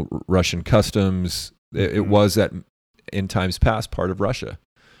traditional Russian customs. It was in times past part of Russia.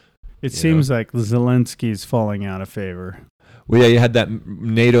 It seems like Zelensky's falling out of favor. Well, yeah, you had that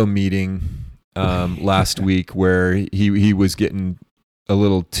NATO meeting last week where he was getting a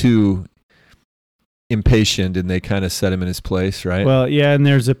little too impatient, and they kind of set him in his place, right? Well, yeah, and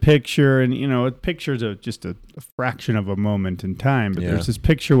there's a picture, and a picture's just a fraction of a moment in time, but there's this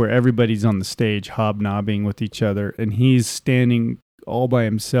picture where everybody's on the stage hobnobbing with each other, and he's standing all by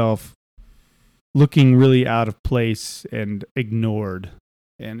himself, looking really out of place and ignored,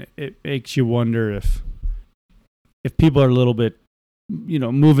 and it makes you wonder if people are a little bit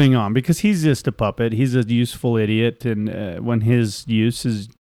moving on, because he's just a puppet. He's a useful idiot, and when his use is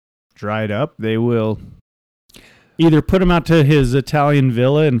dried up, they will either put him out to his Italian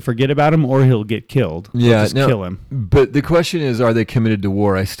villa and forget about him, or he'll get killed. Kill him. But the question is, are they committed to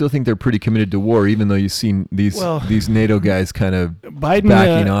war? I still think they're pretty committed to war, even though you've seen these NATO guys kind of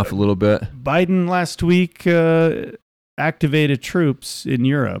backing off a little bit. Biden last week activated troops in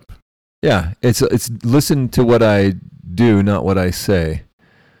Europe. Yeah, it's listen to what I do, not what I say.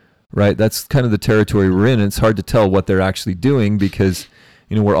 Right? That's kind of the territory we're in. And it's hard to tell what they're actually doing because,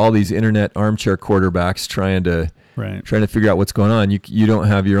 we're all these internet armchair quarterbacks trying to figure out what's going on. You don't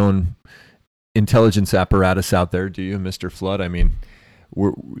have your own intelligence apparatus out there, do you, Mr. Flood? I mean,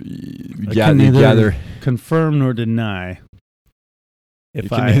 you gather confirm nor deny.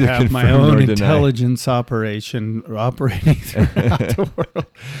 If I have my own intelligence operation operating throughout the world.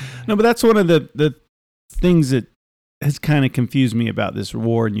 No, but that's one of the things that has kind of confused me about this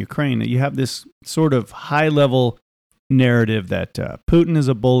war in Ukraine, that you have this sort of high-level narrative that Putin is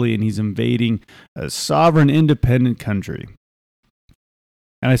a bully and he's invading a sovereign, independent country.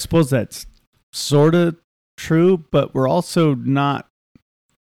 And I suppose that's sort of true, but we're also not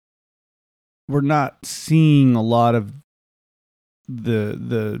seeing a lot of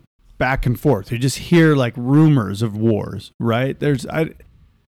the back and forth. You just hear like rumors of wars, right?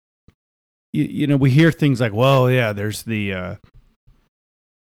 We hear things like, well, yeah, there's the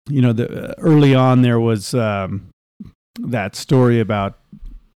early on there was that story about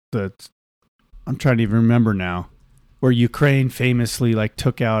I'm trying to even remember now, where Ukraine famously like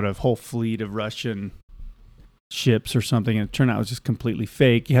took out a whole fleet of Russian ships or something, and it turned out it was just completely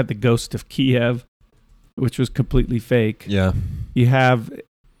fake. You had the Ghost of Kiev, which was completely fake. Yeah. You have,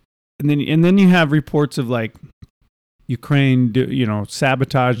 and then you have reports of like Ukraine,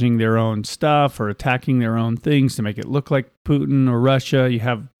 sabotaging their own stuff or attacking their own things to make it look like Putin or Russia. You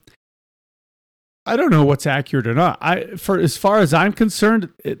have, I don't know what's accurate or not. As far as I'm concerned,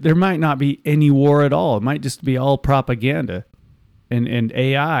 there might not be any war at all. It might just be all propaganda and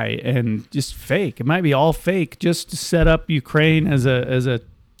AI and just fake. It might be all fake just to set up Ukraine as a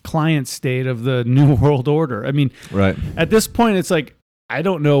client state of the New World Order. I mean, right. At this point, it's like, I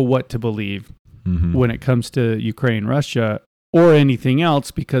don't know what to believe when it comes to Ukraine, Russia, or anything else,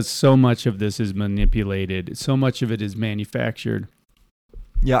 because so much of this is manipulated. So much of it is manufactured.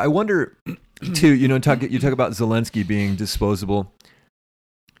 Yeah, I wonder, too, you talk about Zelensky being disposable.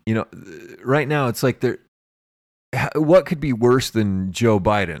 Right now it's like what could be worse than Joe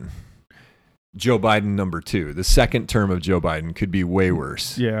Biden? Joe Biden number 2. The second term of Joe Biden could be way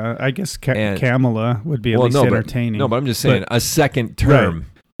worse. Yeah, I guess Kamala would be at least entertaining. But I'm just saying, a second term. Right.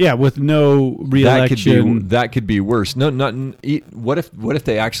 Yeah, with no re-election. That could be worse. No, not. What if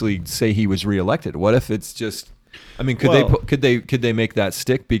they actually say he was reelected? What if it's just? I mean, could they make that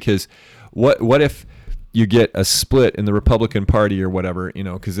stick? Because what if you get a split in the Republican Party or whatever?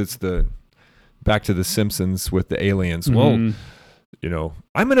 Because it's back to the Simpsons with the aliens. Mm-hmm. Well,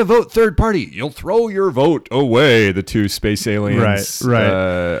 I'm going to vote third party. You'll throw your vote away. The two space aliens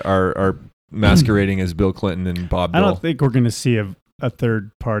are masquerading as Bill Clinton and Bob Dole. I don't think we're going to see a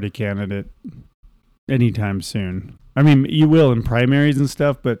third party candidate anytime soon. I mean, you will in primaries and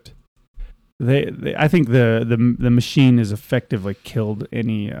stuff, but I think the machine has effectively killed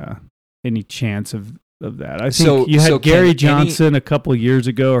any chance of that. I think you had Gary Johnson a couple years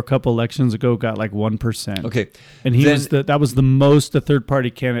ago or a couple elections ago got like 1%. Okay, and that was the most a third party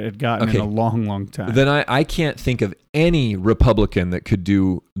candidate had gotten in a long, long time. Then I can't think of any Republican that could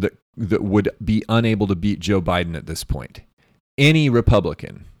do that would be unable to beat Joe Biden at this point. Any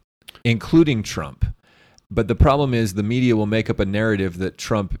Republican, including Trump. But the problem is the media will make up a narrative that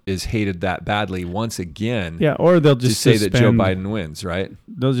Trump is hated that badly once again. Yeah, or they'll just say that Joe Biden wins, right?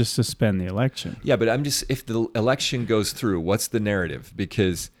 They'll just suspend the election. Yeah, but if the election goes through, what's the narrative?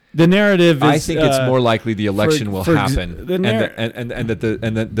 Because the narrative is, I think it's more likely the election will happen, and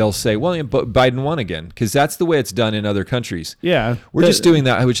that they'll say, well, but Biden won again, because that's the way it's done in other countries. Yeah, we're just doing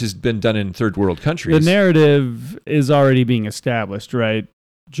that, which has been done in third world countries. The narrative is already being established, right?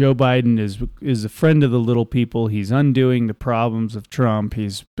 Joe Biden is a friend of the little people. He's undoing the problems of Trump.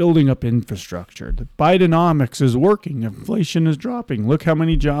 He's building up infrastructure. The Bidenomics is working. Inflation is dropping. Look how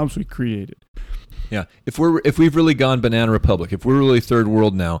many jobs we created. Yeah, if we've really gone banana republic, if we're really third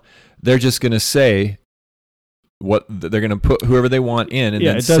world now, they're just going to say what they're going to put whoever they want in, and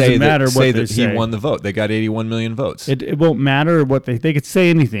then say that he won the vote. They got 81 million votes. It won't matter what they could say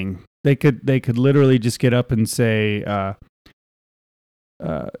anything. They could literally just get up and say,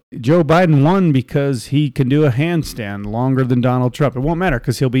 Joe Biden won because he can do a handstand longer than Donald Trump. It won't matter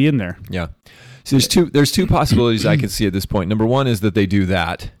because he'll be in there. Yeah. So there's two possibilities I can see at this point. Number one is that they do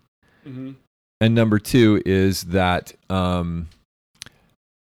that. Mm-hmm. And number two is that the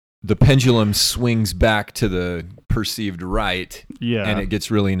pendulum swings back to the perceived right, and it gets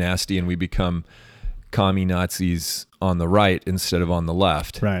really nasty, and we become commie Nazis on the right instead of on the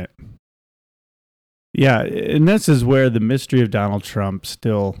left. Right. Yeah, and this is where the mystery of Donald Trump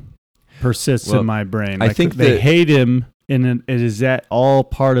still persists in my brain. I think they hate him And is that all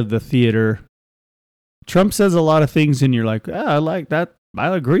part of the theater? Trump says a lot of things, and you're like, I like that.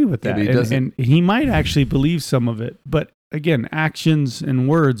 I agree with that. And he might actually believe some of it. But again, actions and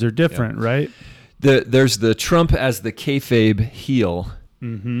words are different, right? There's the Trump as the kayfabe heel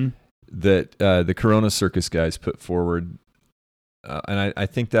that the Corona Circus guys put forward. And I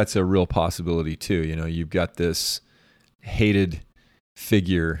think that's a real possibility too. You know, you've got this hated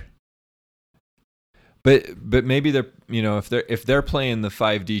figure, but maybe they're, you know, if they're playing the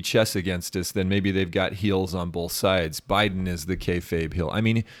 5D chess against us, then maybe they've got heels on both sides. Biden is the kayfabe heel. I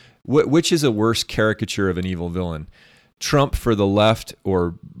mean, which is a worse caricature of an evil villain? Trump for the left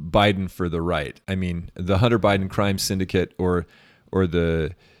or Biden for the right? I mean, the Hunter Biden crime syndicate or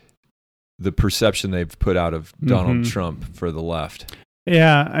the perception they've put out of Donald Trump for the left.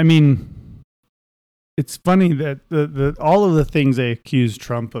 Yeah, I mean, it's funny that the all of the things they accuse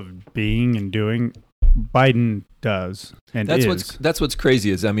Trump of being and doing, Biden does and that's what's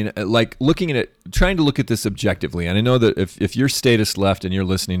crazy is, I mean, like looking at it, trying to look at this objectively. And I know that if you're statist left and you're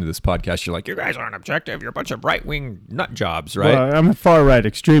listening to this podcast, you're like, you guys aren't objective. You're a bunch of right-wing nut jobs, right? Well, I'm a far-right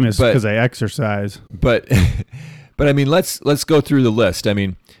extremist because I exercise. But I mean, let's go through the list. I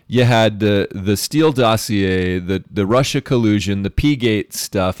mean, you had the Steele dossier, the Russia collusion, the P-Gate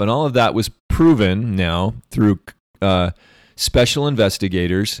stuff, and all of that was proven now through special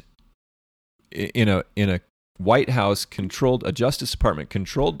investigators in a White House controlled, a Justice Department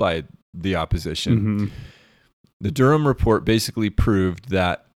controlled by the opposition. The Durham report basically proved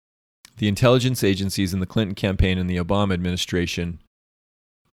that the intelligence agencies in the Clinton campaign and the Obama administration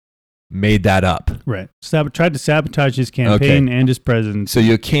made that up. Right. Tried to sabotage his campaign and his presidency. So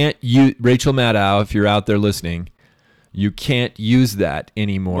you can't use, Rachel Maddow, if you're out there listening, you can't use that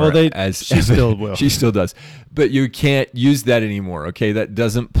anymore. Well, she still will. She still does. But you can't use that anymore, okay? That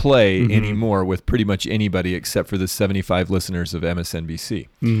doesn't play anymore with pretty much anybody except for the 75 listeners of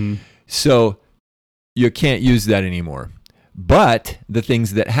MSNBC. So you can't use that anymore. But the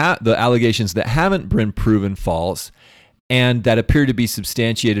things that the allegations that haven't been proven false and that appear to be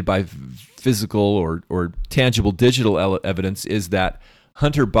substantiated by physical or tangible digital evidence is that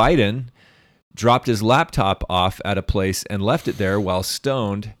Hunter Biden dropped his laptop off at a place and left it there while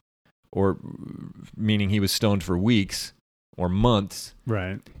stoned, or meaning he was stoned for weeks or months.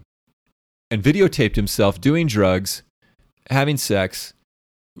 Right. And videotaped himself doing drugs, having sex,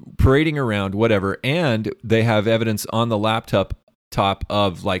 parading around, whatever. And they have evidence on the laptop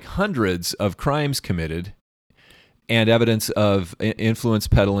of like hundreds of crimes committed and evidence of influence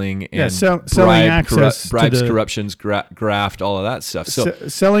peddling and selling access bribes, corruptions, graft, all of that stuff. So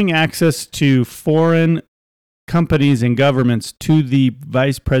selling access to foreign companies and governments to the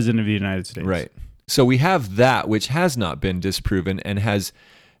Vice President of the United States. Right. So we have that, which has not been disproven and has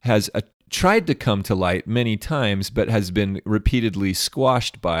tried to come to light many times, but has been repeatedly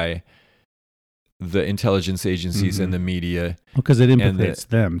squashed by the intelligence agencies and the media. Because it implicates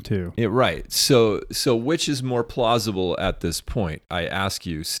them too. Right. So which is more plausible at this point? I ask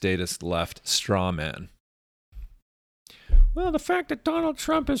you, statist left straw man. Well, the fact that Donald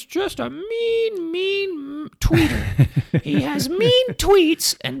Trump is just a mean tweeter. He has mean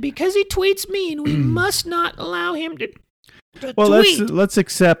tweets, and because he tweets mean, we must not allow him to tweet. Let's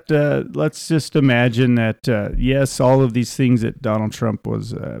accept, let's just imagine that, yes, all of these things that Donald Trump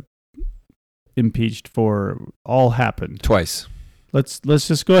was impeached for all happened. Twice. Let's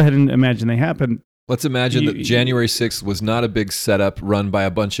just go ahead and imagine they happened. Let's imagine that January 6th was not a big setup run by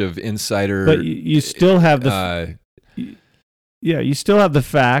a bunch of insider. But you still have you still have the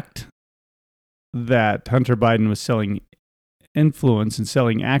fact that Hunter Biden was selling influence and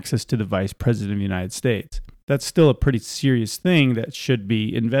selling access to the Vice President of the United States. That's still a pretty serious thing that should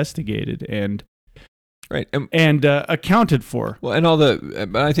be investigated and accounted for. Well,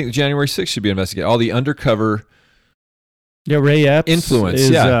 and I think January 6th should be investigated. All the undercover Ray Epps influence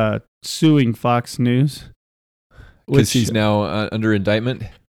is suing Fox News. Because he's now under indictment?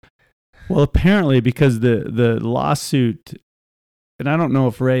 Well, apparently because the lawsuit, and I don't know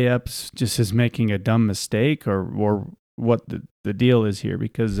if Ray Epps just is making a dumb mistake or what the deal is here,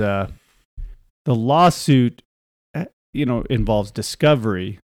 because the lawsuit, involves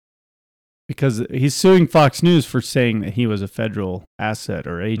discovery, because he's suing Fox News for saying that he was a federal asset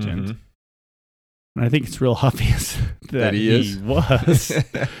or agent. And I think it's real obvious that he was.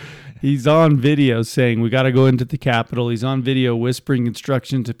 He's on video saying, we got to go into the Capitol. He's on video whispering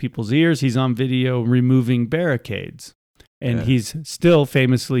instructions to people's ears. He's on video removing barricades. And he's still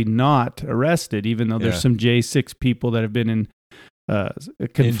famously not arrested, even though there's some J6 people that have been in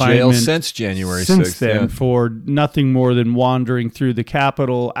confinement in jail since January 6th. then Yeah. for nothing more than wandering through the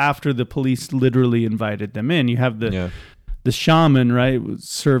Capitol after the police literally invited them in. You have the shaman, right,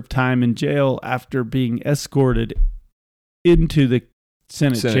 served time in jail after being escorted into the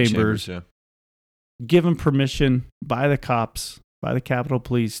Senate chambers, given permission by the cops, by the Capitol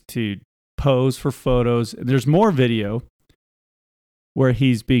Police to pose for photos. There's more video where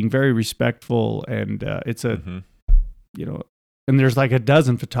he's being very respectful, and it's a, and there's like a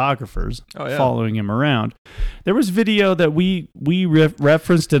dozen photographers following him around. There was video that we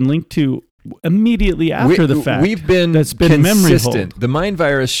referenced and linked to immediately after the fact. We've been consistent. Memory hold. The Mind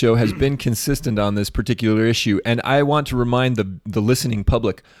Virus Show has been consistent on this particular issue, and I want to remind the listening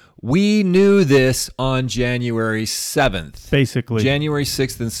public, we knew this on January 7th. Basically. January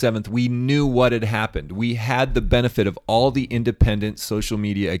 6th and 7th, we knew what had happened. We had the benefit of all the independent social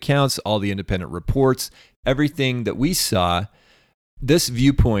media accounts, all the independent reports, everything that we saw. This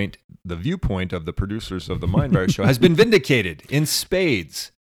viewpoint, the viewpoint of the producers of the Mind Virus Show, has been vindicated in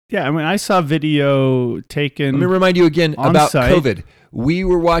spades. Yeah, I mean, I saw video taken. Let me remind you again about site. COVID. We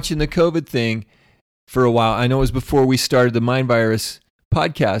were watching the COVID thing for a while. I know it was before we started the Mind Virus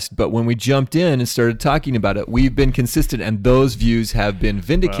podcast, but when we jumped in and started talking about it, we've been consistent, and those views have been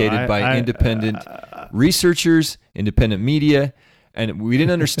vindicated by independent researchers, independent media, and we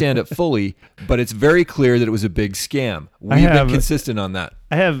didn't understand it fully, but it's very clear that it was a big scam. We've been consistent on that.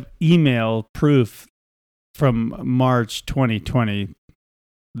 I have email proof from March 2020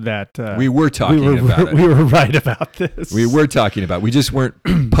 that we were talking about it. We were right about this. We were talking about it. We just weren't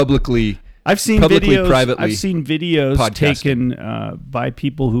publicly videos, privately I've seen videos podcasting. taken by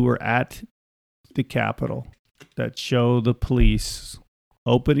people who were at the Capitol that show the police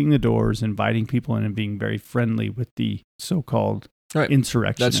opening the doors, inviting people in, and being very friendly with the so-called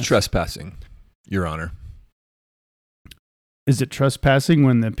insurrectionists. That's trespassing, Your Honor. Is it trespassing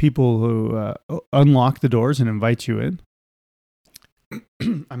when the people who unlock the doors and invite you in?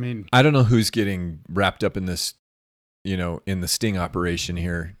 I mean, I don't know who's getting wrapped up in this, in the sting operation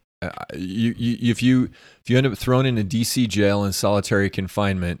here. If you end up thrown in a DC jail in solitary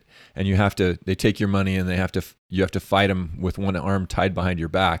confinement, and they take your money, and you have to fight them with one arm tied behind your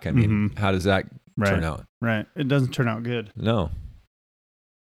back. I mean, how does that turn out? Right. It doesn't turn out good. No,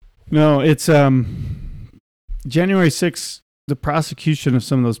 it's January 6th. The prosecution of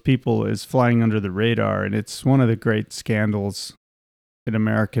some of those people is flying under the radar, and it's one of the great scandals in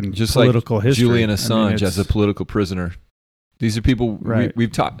American political history. Julian Assange as a political prisoner. These are people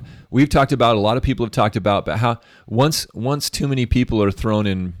we've talked about. A lot of people have talked about, but how once too many people are thrown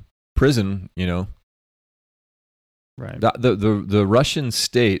in prison, right? The Russian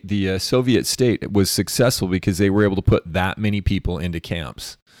state, the Soviet state, was successful because they were able to put that many people into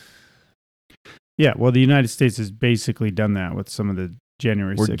camps. Yeah, well, the United States has basically done that with some of the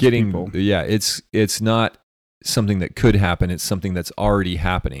January 6th people. Yeah, it's not something that could happen. It's something that's already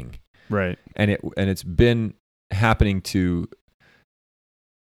happening. Right. And it's been happening to,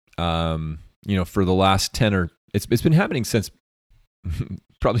 for the last 10 or it's been happening since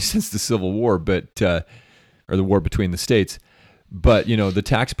probably since the Civil War, but or the war between the states. But the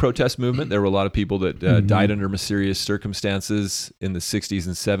tax protest movement, there were a lot of people that died under mysterious circumstances in the 60s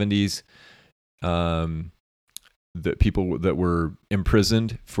and 70s. The people that were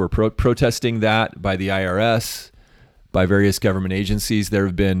imprisoned for protesting that by the IRS, by various government agencies. There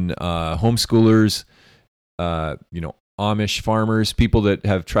have been homeschoolers, Amish farmers, people that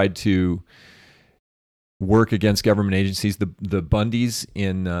have tried to work against government agencies. The Bundys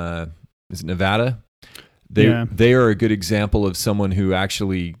in is it Nevada? They are a good example of someone who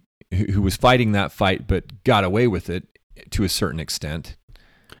actually who was fighting that fight but got away with it to a certain extent.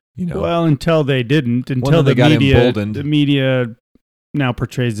 Well, until they didn't, until they got emboldened. The media now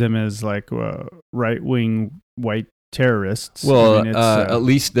portrays them as like right-wing white terrorists. Well, at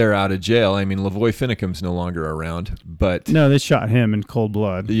least they're out of jail. I mean, Lavoy Finicum's no longer around, but no, they shot him in cold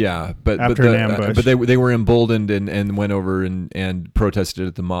blood. Yeah, but after an ambush. But they were emboldened and went over and protested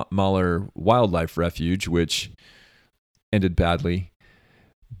at the Mahler Wildlife Refuge, which ended badly.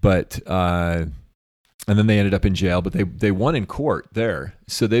 But and then they ended up in jail, but they won in court there.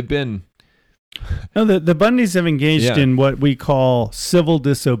 So they've been... No, the Bundys have engaged in what we call civil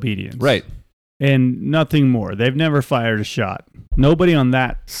disobedience. Right. And nothing more. They've never fired a shot. Nobody on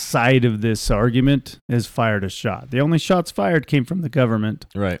that side of this argument has fired a shot. The only shots fired came from the government.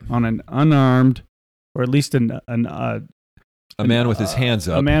 Right. On an unarmed, or at least a man with his hands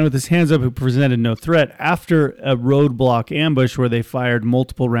up. A man with his hands up who presented no threat after a roadblock ambush where they fired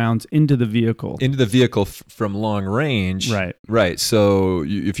multiple rounds into the vehicle. Into the vehicle from long range. Right. Right. So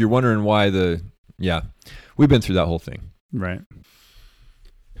if you're wondering why we've been through that whole thing. Right.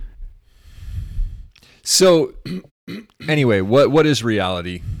 So anyway, what is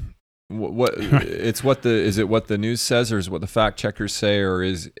reality? What it's what the is it what the news says, or is it what the fact checkers say, or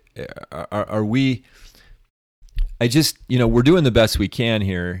are we? I just we're doing the best we can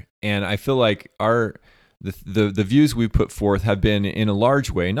here, and I feel like the views we put forth have been in a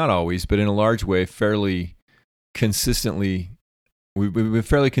large way, not always, but in a large way, fairly consistently. We've been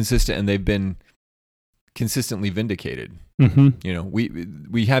fairly consistent, and they've been consistently vindicated. Mm-hmm.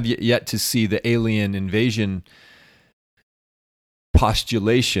 We have yet to see the alien invasion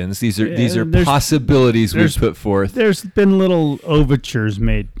postulations. These are possibilities we've put forth. There's been little overtures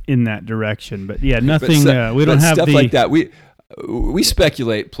made in that direction, but yeah, nothing. We don't have stuff the, like that. We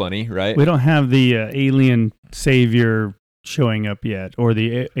speculate plenty, right? We don't have the alien savior showing up yet, or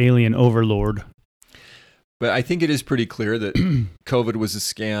the alien overlord. But I think it is pretty clear that COVID was a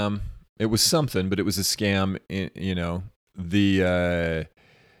scam. It was something, but it was a scam. The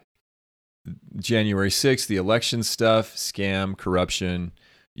January 6th, the election stuff, scam, corruption.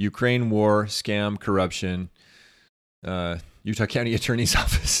 Ukraine war, scam, corruption. Utah County Attorney's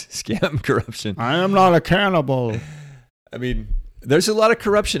Office, scam, corruption. I am not a cannibal. I mean, there's a lot of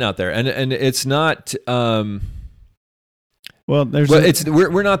corruption out there, and it's not.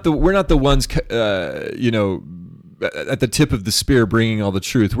 We're not the ones, at the tip of the spear, bringing all the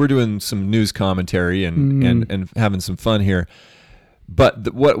truth. We're doing some news commentary and having some fun here.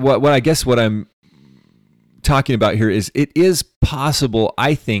 But what I'm talking about here is it is possible,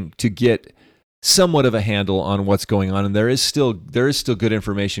 I think, to get somewhat of a handle on what's going on, and there is still good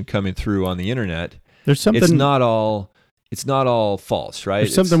information coming through on the internet. There's something. It's not all false, right?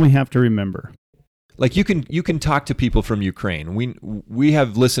 There's something we have to remember. Like you can talk to people from Ukraine. We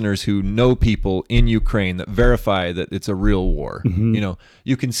have listeners who know people in Ukraine that verify that it's a real war. Mm-hmm.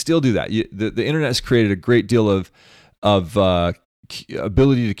 You can still do that. The internet has created a great deal of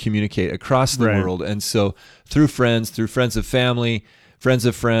ability to communicate across the world, and so through friends of family, friends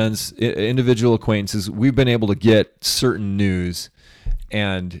of friends, individual acquaintances, we've been able to get certain news,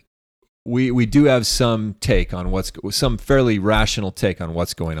 and we do have some fairly rational take on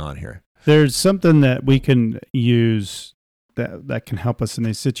what's going on here. There's something that we can use that can help us in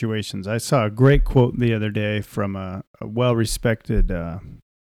these situations. I saw a great quote the other day from a well-respected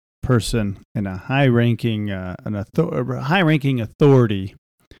person in a high-ranking authority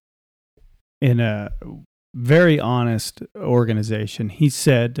in a very honest organization. He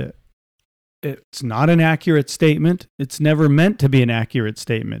said, "It's not an accurate statement. It's never meant to be an accurate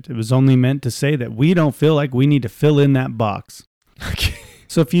statement. It was only meant to say that we don't feel like we need to fill in that box." Okay.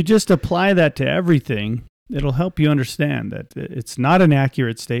 So if you just apply that to everything, it'll help you understand that it's not an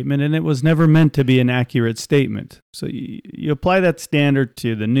accurate statement, and it was never meant to be an accurate statement. So you apply that standard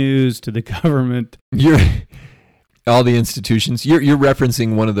to the news, to the government. All the institutions. You're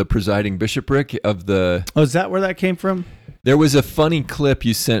referencing one of the presiding bishopric of the... Oh, is that where that came from? There was a funny clip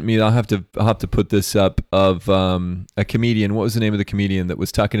you sent me. I'll have to put this up of a comedian. What was the name of the comedian that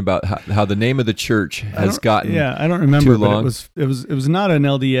was talking about how the name of the church has gotten? Yeah, I don't remember. Too long. But it was not an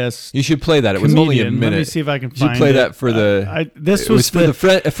LDS. You should play that. It was only a minute. Let me see if I can find it. You should play that for the. This was for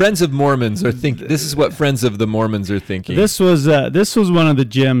the Friends of Mormons are think. This is what Friends of the Mormons are thinking. This was one of the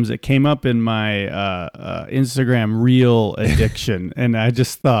gems that came up in my Instagram reel addiction, and I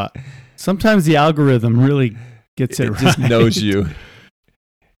just thought sometimes the algorithm really gets it right. Just knows you.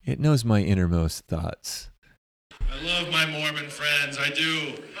 It knows my innermost thoughts. I love my Mormon friends. I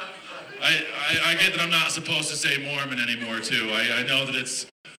do. I get that I'm not supposed to say Mormon anymore, too. I know that it's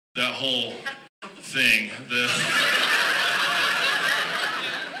that whole thing.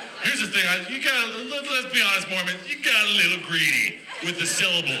 Here's the thing. Let's be honest, Mormon. You got a little greedy with the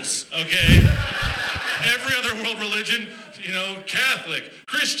syllables, okay? Every other world religion, Catholic,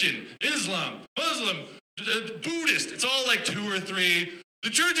 Christian, Islam, Muslim, Buddhist, it's all like 2 or 3.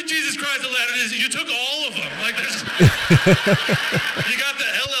 The Church of Jesus Christ of Latter-day, you took all of them. Like, you got the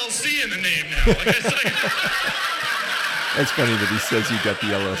LLC in the name now. It's like, that's funny that he says you got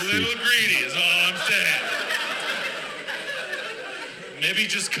the LLC. A little greedy is all I'm saying. Maybe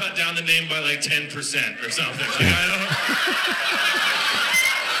just cut down the name by like 10% or something. I don't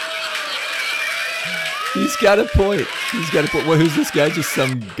know. He's got a point. Well, who's this guy? Just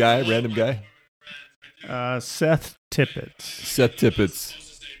some guy, random guy? Seth Tippett. Seth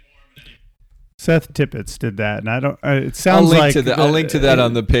Tippett did that, and I don't. It sounds like I'll link to that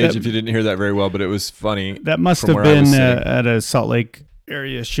on the page if you didn't hear that very well, but it was funny. That must have been at a Salt Lake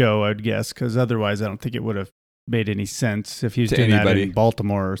area show, I'd guess, because otherwise I don't think it would have made any sense if he was doing that in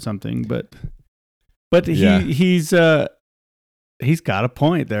Baltimore or something. But yeah. he's got a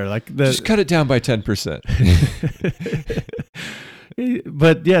point there. Like just cut it down by 10%.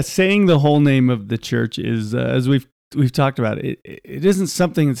 But yeah, saying the whole name of the church is, as we've talked about, it isn't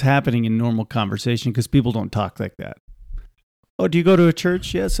something that's happening in normal conversation because people don't talk like that. Oh, do you go to a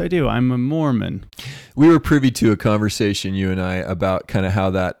church? Yes, I do. I'm a Mormon. We were privy to a conversation, you and I, about kind of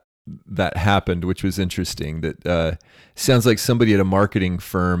how that happened, which was interesting. That sounds like somebody at a marketing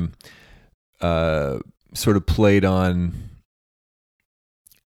firm sort of played on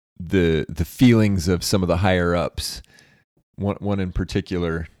the feelings of some of the higher ups. One in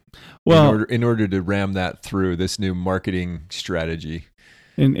particular, well, in order to ram that through this new marketing strategy.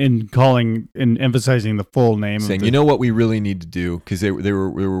 In calling and emphasizing the full name, saying, you know what we really need to do, because they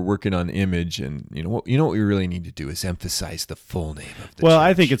were working on image, and you know what we really need to do is emphasize the full name of the church.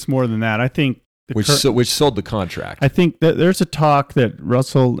 I think it's more than that. I think which sold the contract. I think that there's a talk that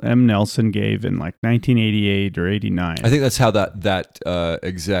Russell M. Nelson gave in like 1988 or 89. I think that's how that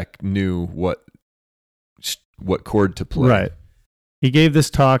exec knew what chord to play. Right. He gave this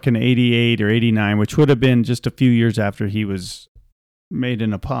talk in 88 or 89, which would have been just a few years after he was made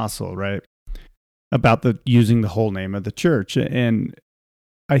an apostle, right? About using the whole name of the church. And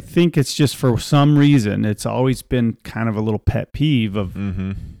I think it's just for some reason, it's always been kind of a little pet peeve of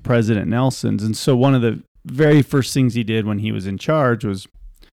President Nelson's. And so one of the very first things he did when he was in charge was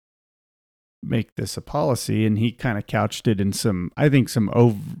make this a policy. And he kind of couched it in some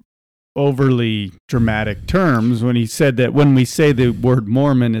overly dramatic terms when he said that when we say the word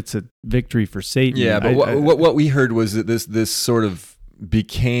Mormon, it's a victory for Satan. Yeah, but what we heard was that this sort of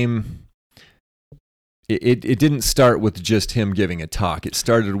became, it didn't start with just him giving a talk. It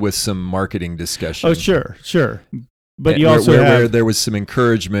started with some marketing discussion. Oh, sure. But you where there was some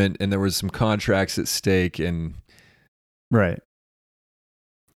encouragement and there was some contracts at stake, and right.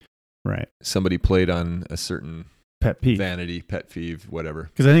 Somebody played on a certain pet peeve, vanity, pet peeve,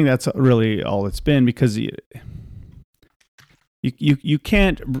 whatever. Because I think that's really all it's been. Because you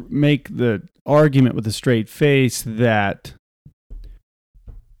can't make the argument with a straight face that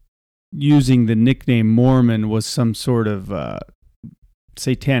using the nickname Mormon was some sort of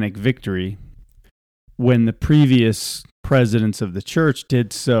satanic victory when the previous presidents of the church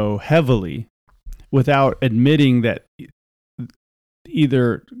did so heavily without admitting that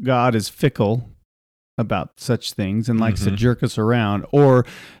either God is fickle about such things and likes to jerk us around, or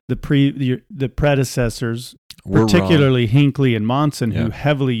the predecessors, particularly Hinckley and Monson, who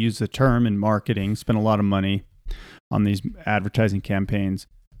heavily use the term in marketing, spent a lot of money on these advertising campaigns,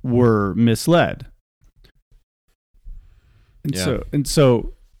 were misled. And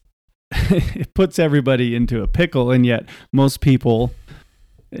so it puts everybody into a pickle, and yet most people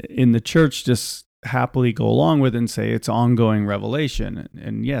in the church just happily go along with it and say it's ongoing revelation.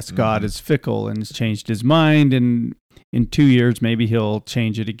 And yes, God is fickle and has changed his mind, and in 2 years maybe he'll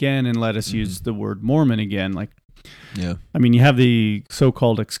change it again and let us use the word Mormon again. I mean, you have the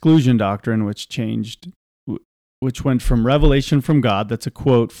so-called exclusion doctrine, which went from revelation from God. That's a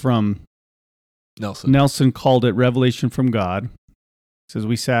quote from Nelson. Nelson called it revelation from God. It says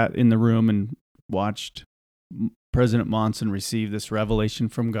we sat in the room and watched President Monson receive this revelation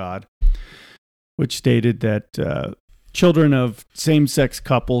from God, which stated that children of same-sex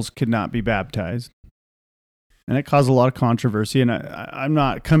couples could not be baptized. And it caused a lot of controversy. And I'm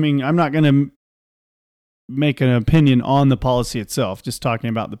not going to make an opinion on the policy itself, just talking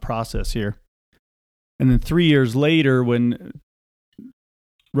about the process here. And then 3 years later, when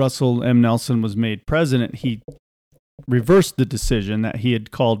Russell M. Nelson was made president, he reversed the decision that he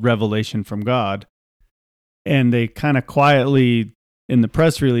had called revelation from God. And they kind of quietly, in the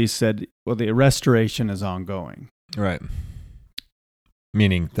press release, said, well, the restoration is ongoing. Right.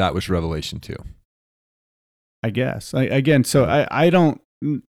 Meaning that was revelation too. I guess. I don't,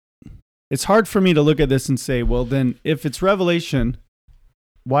 it's hard for me to look at this and say, well, then if it's revelation,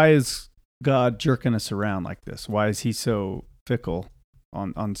 why is God jerking us around like this? Why is he so fickle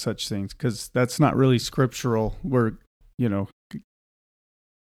on such things? Because that's not really scriptural where the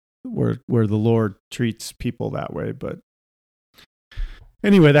Lord treats people that way. But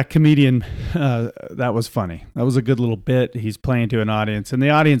anyway, that comedian, that was funny. That was a good little bit. He's playing to an audience, and the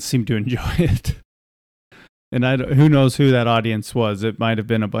audience seemed to enjoy it. And who knows who that audience was? It might have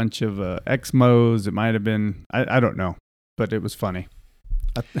been a bunch of ex-Mos. It might have been, I don't know, but it was funny.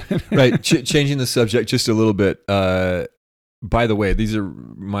 Right. Changing the subject just a little bit. By the way, these are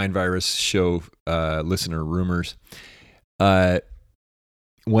Mind Virus show listener rumors.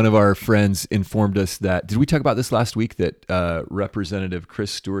 One of our friends informed us that, did we talk about this last week, that Representative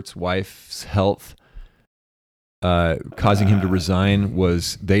Chris Stewart's wife's health causing him to resign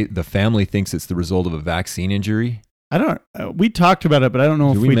the family thinks it's the result of a vaccine injury? We talked about it, but I don't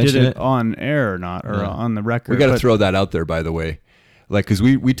know if we did it on air or not, or on the record. We got to throw that out there, by the way. Like, because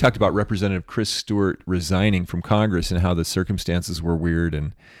we talked about Representative Chris Stewart resigning from Congress and how the circumstances were weird.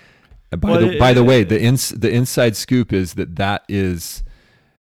 And by the way, the inside scoop is that is,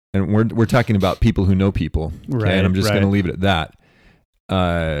 and we're talking about people who know people, okay? Right, and I'm just right. going to leave it at that.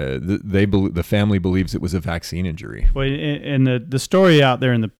 The family believes it was a vaccine injury. Well, and the story out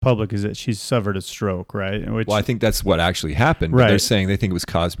there in the public is that she suffered a stroke, right? Which, Well, I think that's what actually happened. Right. But they're saying they think it was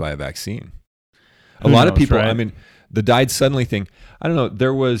caused by a vaccine. A Who lot of knows, people, right? I mean, the died suddenly thing, I don't know.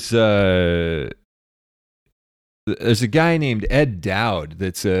 There was, there's a guy named Ed Dowd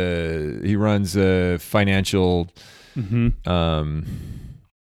that's he runs a financial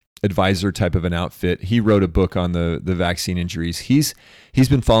advisor type of an outfit. He wrote a book on the vaccine injuries. He's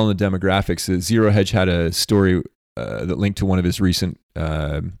been following the demographics. Zero Hedge had a story that linked to one of his recent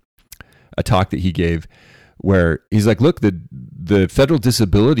a talk that he gave, where he's like, look, the federal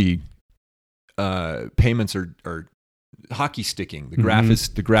disability payments are hockey sticking. The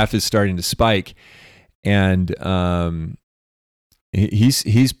graph is starting to spike, and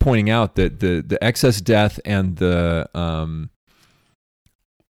he's pointing out that the excess death and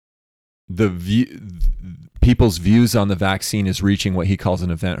people's views on the vaccine is reaching what he calls an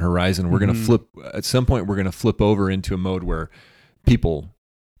event horizon. We're going to flip at some point. We're going to flip over into a mode where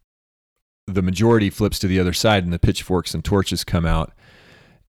the majority flips to the other side, and the pitchforks and torches come out,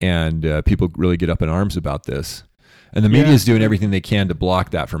 and people really get up in arms about this. And the media is doing everything they can to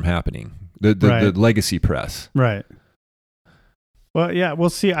block that from happening. The legacy press, right? Well, yeah. Well,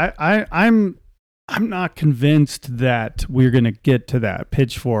 see, I'm not convinced that we're going to get to that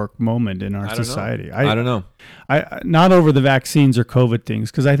pitchfork moment in our society. I don't know. I not over the vaccines or COVID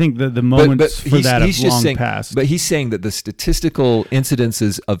things, because I think the moments for that have long passed. But he's saying that the statistical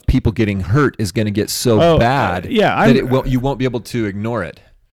incidences of people getting hurt is going to get so bad that you won't be able to ignore it.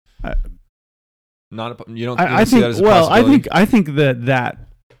 I think that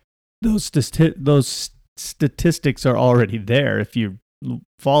those statistics are already there if you're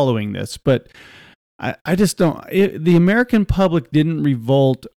following this, but I just don't. The American public didn't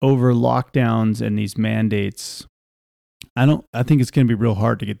revolt over lockdowns and these mandates. I think it's going to be real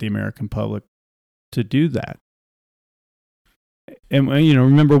hard to get the American public to do that. And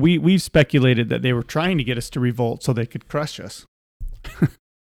remember, we've speculated that they were trying to get us to revolt so they could crush us.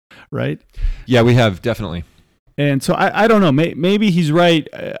 Right? Yeah, we have, definitely. And so I don't know. Maybe he's right.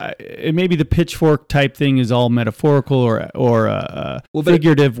 Maybe the pitchfork type thing is all metaphorical or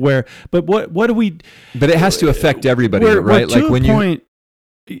figurative. But what do we? But it has to affect everybody, right? Like when you.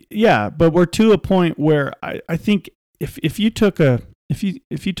 Yeah, but we're to a point where I think if you took a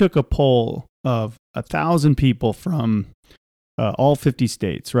poll of 1,000 people from all 50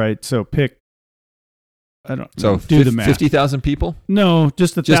 states, right? So pick. I don't know. So do the math. 50,000 people? No,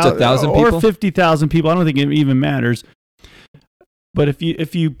 just 1,000 people, or 50,000 people. I don't think it even matters. But if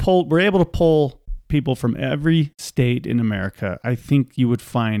you we're able to poll people from every state in America, I think you would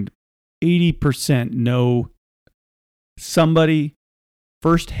find 80% know somebody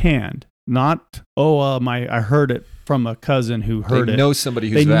firsthand. Not I heard it from a cousin who heard it. They know somebody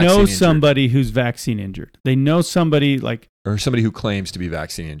who's vaccine injured. They know somebody like. Or somebody who claims to be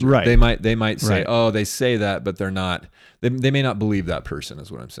vaccine injured. Right. They might say, they say that, but they're not. They may not believe that person,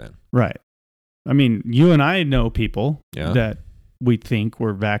 is what I'm saying. Right. I mean, you and I know people that we think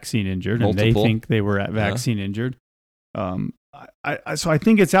were vaccine injured, Multiple. and they think they were vaccine injured. So I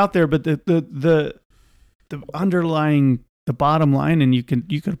think it's out there, but the underlying, the bottom line, and you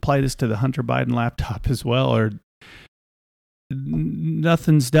could apply this to the Hunter Biden laptop as well, or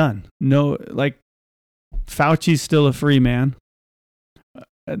nothing's done. No, like. Fauci's still a free man.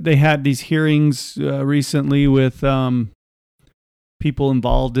 They had these hearings recently with people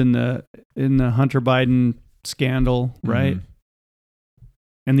involved in the Hunter Biden scandal, right?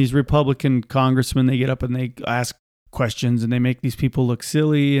 And these Republican congressmen, they get up and they ask questions and they make these people look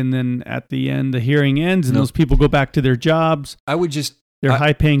silly, and then at the end the hearing ends and those people go back to their jobs. They're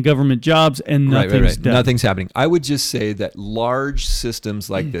high-paying government jobs, and nothing's done. Nothing's happening. I would just say that large systems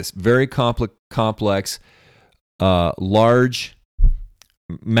like this, very complex, large,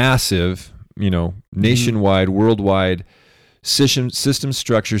 massive, nationwide, worldwide system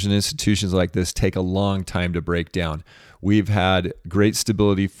structures and institutions like this take a long time to break down. We've had great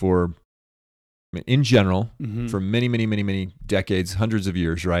stability in general, for many, many, many, many decades, hundreds of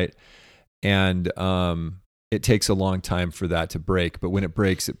years, right? And it takes a long time for that to break, but when it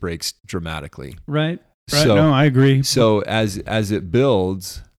breaks dramatically. Right. So, no, I agree. So as it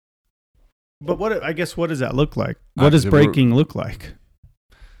builds. But what does that look like? What does breaking look like?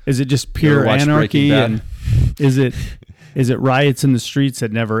 Is it just pure anarchy? And is it riots in the streets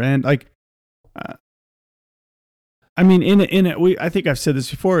that never end? Like, I mean, I think I've said this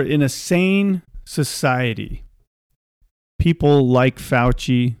before. In a sane society, people like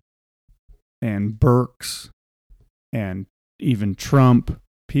Fauci and Birx and even Trump,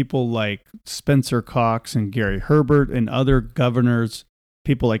 people like Spencer Cox and Gary Herbert and other governors,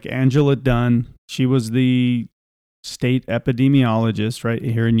 people like Angela Dunn. She was the state epidemiologist right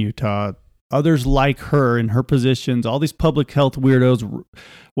here in Utah. Others like her in her positions, all these public health weirdos.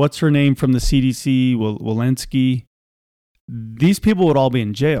 What's her name from the CDC? Walensky. These people would all be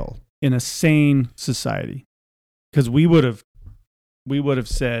in jail in a sane society, because we would have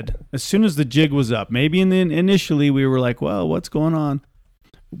said, as soon as the jig was up, maybe initially we were like, well, what's going on?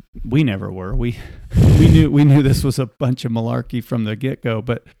 We never were. We knew this was a bunch of malarkey from the get-go,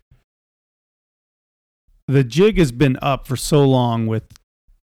 but the jig has been up for so long with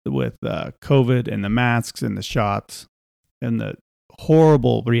COVID and the masks and the shots and the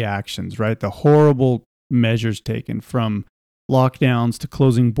horrible reactions, right? The horrible measures taken, from lockdowns to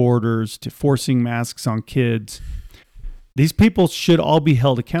closing borders to forcing masks on kids. These people should all be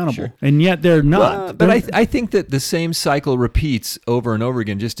held accountable, sure. And yet they're not. But I think that the same cycle repeats over and over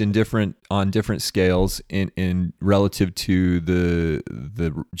again, just on different scales, in relative to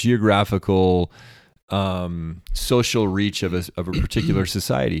the geographical, social reach of a particular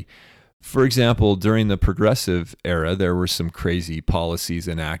society. For example, during the progressive era, there were some crazy policies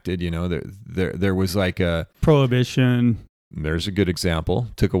enacted. There was like a prohibition. There's a good example.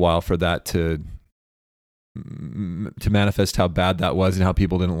 Took a while for that to manifest how bad that was and how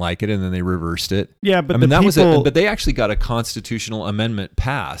people didn't like it, and then they reversed it. Yeah, but but they actually got a constitutional amendment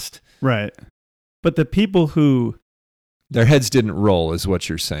passed. Right. But the people who their heads didn't roll, is what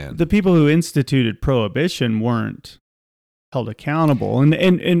you're saying. The people who instituted prohibition weren't held accountable.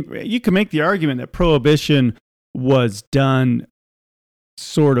 And you can make the argument that prohibition was done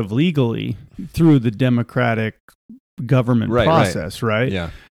sort of legally through the democratic government process, right? Yeah.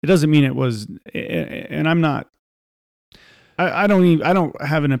 It doesn't mean it was, and I'm not, I don't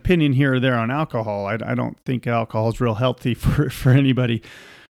have an opinion here or there on alcohol. I don't think alcohol is real healthy for anybody.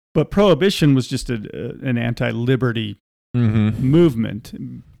 But prohibition was just an anti-liberty movement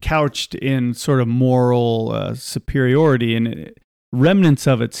couched in sort of moral superiority, and remnants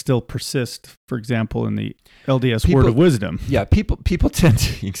of it still persist. For example, in the LDS Word of Wisdom. Yeah, people tend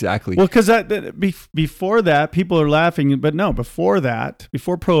to, exactly. Well, because before that, people are laughing, but no, before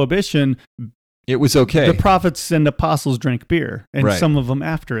prohibition, it was okay. The prophets and apostles drank beer, and some of them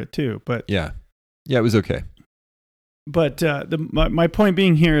after it too. But yeah, it was okay. But my point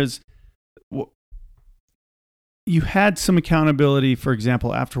being here is, you had some accountability, for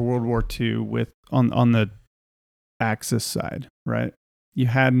example, after World War II on the Axis side, right? You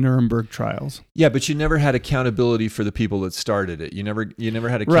had Nuremberg trials. Yeah, but you never had accountability for the people that started it. You never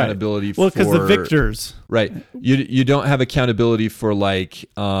had accountability for... Well, because the victors. Right. You don't have accountability for like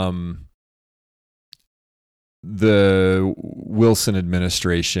the Wilson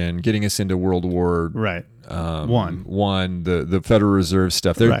administration getting us into World War One, the Federal Reserve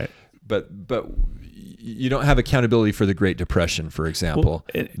stuff. But you don't have accountability for the Great Depression, for example.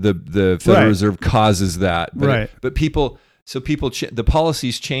 Well, the Federal Reserve causes that. But people... So the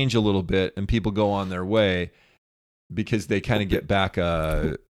policies change a little bit, and people go on their way because they kind of get back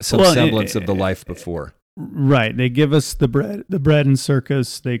some semblance of the life before. Right. They give us the bread and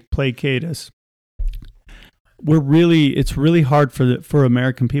circus. They placate us. It's really hard for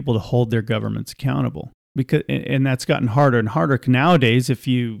American people to hold their governments accountable, and that's gotten harder and harder nowadays. If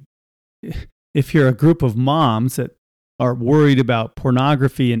you're a group of moms that are worried about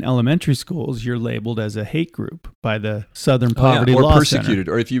pornography in elementary schools, you're labeled as a hate group by the Southern Poverty Law persecuted.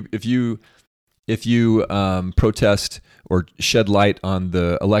 Center. Or if you protest or shed light on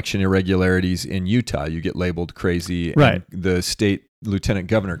the election irregularities in Utah, you get labeled crazy. Right. And the state lieutenant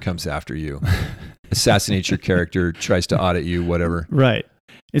governor comes after you, assassinates your character, tries to audit you, whatever. Right.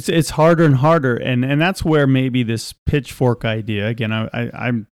 It's harder and harder, and that's where maybe this pitchfork idea. Again,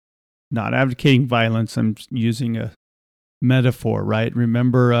 I'm not advocating violence. I'm using a metaphor, right?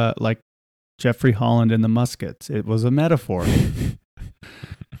 Remember, like Jeffrey Holland and the Muskets. It was a metaphor.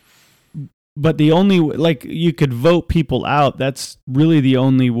 But the only, you could vote people out. That's really the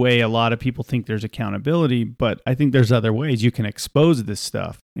only way a lot of people think there's accountability. But I think there's other ways. You can expose this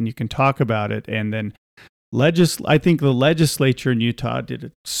stuff, and you can talk about it. And then I think the legislature in Utah did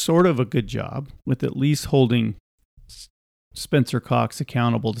a sort of a good job with at least holding Spencer Cox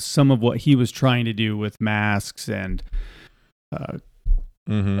accountable to some of what he was trying to do with masks and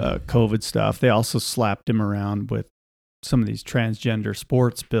COVID stuff. They also slapped him around with some of these transgender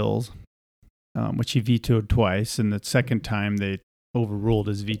sports bills, which he vetoed twice, and the second time they overruled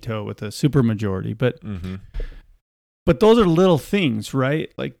his veto with a supermajority. But But those are little things,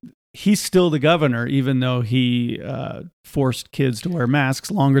 right? Like, he's still the governor, even though he forced kids to wear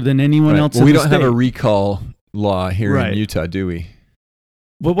masks longer than anyone else in we the don't state. have a recall law here Right. in Utah, do we?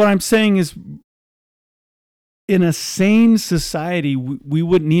 But what I'm saying is, in a sane society, we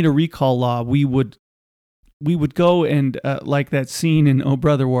wouldn't need a recall law. We would go and, like that scene in Oh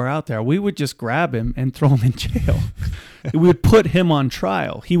Brother, We're Out There, we would just grab him and throw him in jail. We would put him on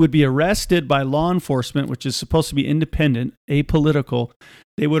trial. He would be arrested by law enforcement, which is supposed to be independent, apolitical.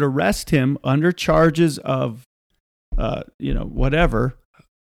 They would arrest him under charges of, whatever.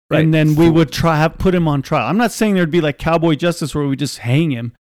 Right. And then we would put him on trial. I'm not saying there'd be like cowboy justice where we just hang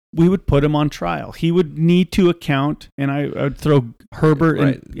him. We would put him on trial. He would need to account, and I would throw Herbert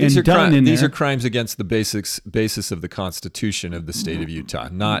and Dunn in there. These are crimes against the basis of the Constitution of the state of Utah.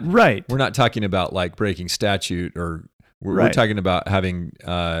 Not right. We're not talking about like breaking statute, or we're Right. talking about having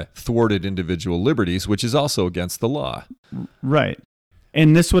thwarted individual liberties, which is also against the law. Right.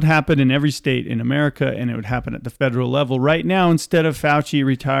 And this would happen in every state in America, and it would happen at the federal level. Right now, instead of Fauci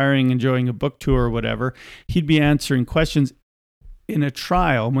retiring, enjoying a book tour or whatever, he'd be answering questions in a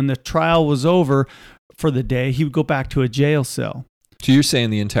trial. When the trial was over for the day, he would go back to a jail cell. So you're saying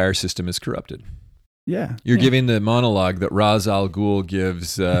the entire system is corrupted. Yeah. You're giving the monologue that Ra's al Ghul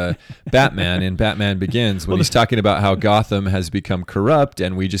gives Batman in Batman Begins when he's talking about how Gotham has become corrupt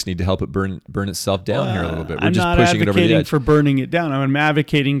and we just need to help it burn itself down here a little bit. We're I'm just not pushing it over the advocating edge. for burning it down. I'm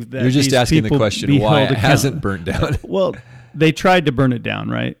advocating that You're just these asking the people question be why held it hasn't account- burnt down. Well, they tried to burn it down,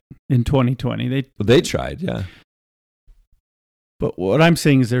 right? In 2020. They tried, yeah. But what I'm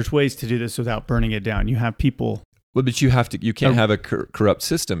saying is there's ways to do this without burning it down. You have people. Well, but you can't have a corrupt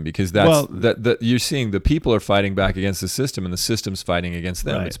system because you're seeing the people are fighting back against the system and the system's fighting against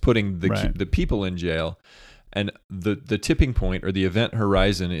them. Right. It's putting Right. the people in jail, and the tipping point or the event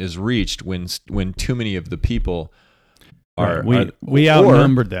horizon is reached when too many of the people are we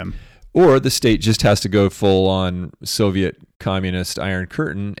outnumbered them. Or the state just has to go full on Soviet communist Iron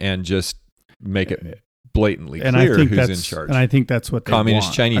Curtain and just make it blatantly clear who's in charge. And I think that's what they Communist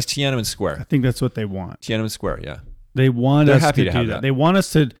want. Chinese, Tiananmen Square. I think that's what they want. Tiananmen Square, yeah. They want They're us happy to to have do that. that. They want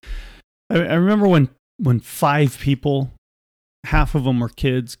us to. I remember when 5 people, half of them were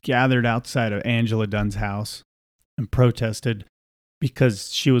kids, gathered outside of Angela Dunn's house and protested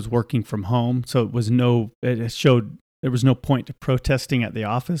because she was working from home. So it showed there was no point to protesting at the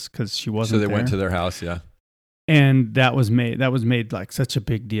office because she wasn't So they there. went to their house, yeah. And that was made like such a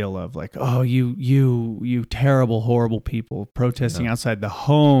big deal of like, oh, you terrible, horrible people protesting outside the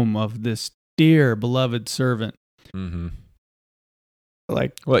home of this dear beloved servant. Mm-hmm.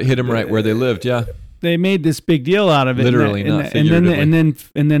 Like, Well, it hit them right where they lived, yeah. they made this big deal out of it. Literally, not figuratively.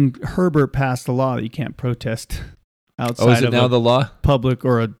 And then Herbert passed a law that you can't protest outside Oh, is it of now a the law? public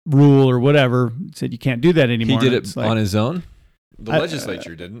or a rule or whatever. Said you can't do that He anymore. did And it it's like, on his own? The I-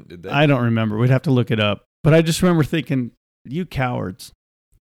 legislature did they? I don't remember. We'd have to look it up. But I just remember thinking, you cowards.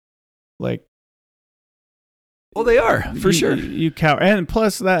 Like, Well, they are, for sure. You coward. And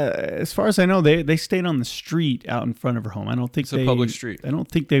plus, that, as far as I know, they stayed on the street out in front of her home. I don't think It's a public street. I don't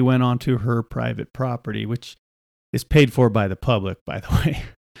think they went onto her private property, which is paid for by the public, by the way.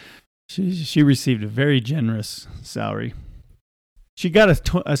 She received a very generous salary. She got a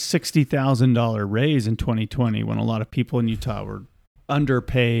 $60,000 raise in 2020 when a lot of people in Utah were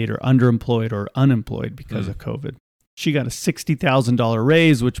underpaid or underemployed or unemployed because of COVID. She got a $60,000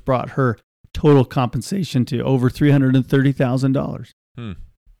 raise, which brought her total compensation to over $330,000.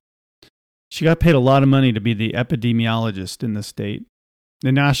 She got paid a lot of money to be the epidemiologist in the state.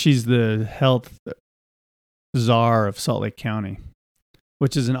 And now she's the health czar of Salt Lake County,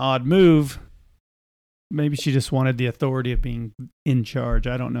 which is an odd move. Maybe she just wanted the authority of being in charge.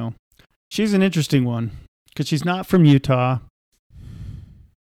 I don't know. She's an interesting one because she's not from Utah.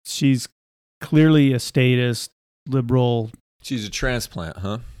 She's clearly a statist, liberal. She's a transplant,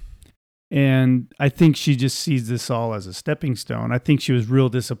 huh? And I think she just sees this all as a stepping stone. I think she was real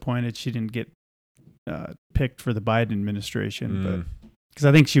disappointed she didn't get picked for the Biden administration, but because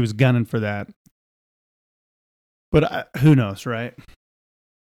I think she was gunning for that. But who knows, right?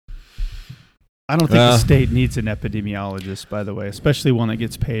 I don't think the state needs an epidemiologist, by the way, especially one that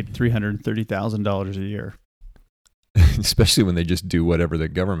gets paid $330,000 a year. Especially when they just do whatever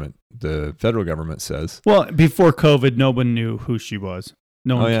the federal government says. Well, before COVID, no one knew who she was.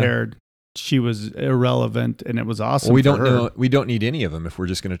 No one yeah. cared. She was irrelevant, and it was awesome. Well, we for don't her. know. We don't need any of them if we're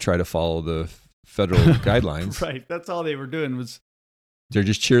just going to try to follow the federal guidelines. Right. That's all they were doing was They're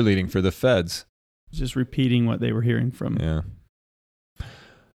just cheerleading for the feds. just repeating what they were hearing from. Yeah.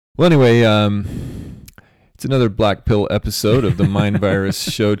 Well, anyway, it's another Black Pill episode of the Mind Virus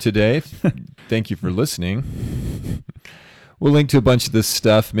Show today. Thank you for listening. We'll link to a bunch of this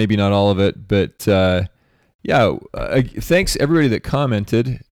stuff, maybe not all of it, but thanks everybody that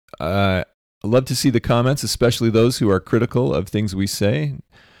commented. I love to see the comments, especially those who are critical of things we say.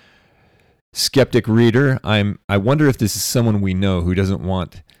 Skeptic reader, I wonder if this is someone we know who doesn't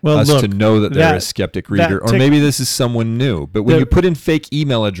want us to know that they're a skeptic reader, or maybe this is someone new. But when you put in fake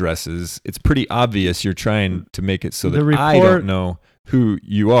email addresses, it's pretty obvious you're trying to make it so that I don't know who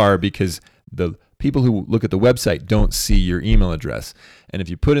you are, because the people who look at the website don't see your email address. And if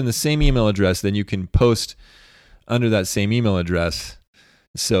you put in the same email address, then you can post under that same email address.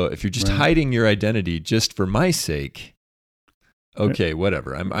 So if you're just hiding your identity just for my sake, okay,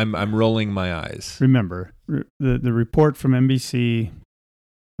 whatever. I'm rolling my eyes. Remember, the report from NBC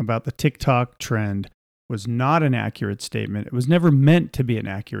about the TikTok trend was not an accurate statement. It was never meant to be an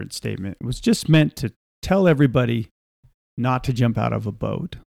accurate statement. It was just meant to tell everybody not to jump out of a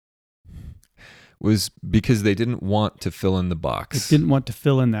boat. Was because they didn't want to fill in the box. They didn't want to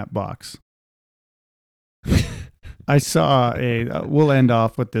fill in that box. I saw we'll end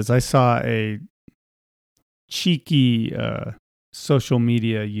off with this. I saw a cheeky social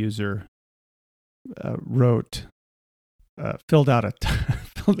media user filled out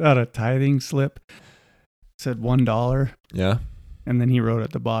a tithing slip, said $1. Yeah. And then he wrote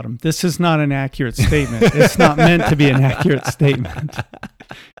at the bottom, "This is not an accurate statement. It's not meant to be an accurate statement."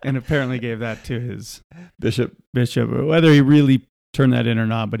 And apparently gave that to his bishop, whether he really turned that in or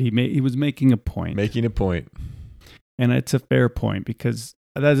not, but he was making a point. And it's a fair point, because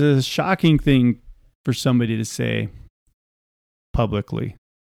that is a shocking thing for somebody to say publicly,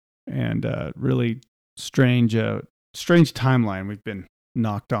 and really strange timeline we've been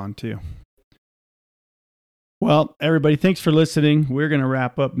knocked onto. Well, everybody, thanks for listening. We're going to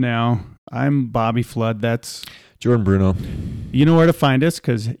wrap up now. I'm Bobby Flood. That's Jordan Bruno. You know where to find us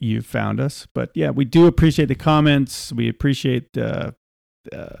because you found us. But yeah, we do appreciate the comments. We appreciate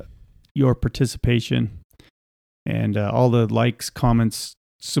your participation, and all the likes, comments,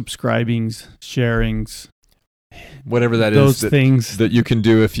 subscribings, sharings. Whatever that those is, things that you can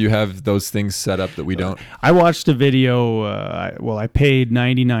do if you have those things set up that we don't. I watched a video. I paid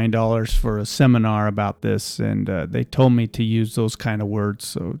 $99 for a seminar about this, and they told me to use those kind of words.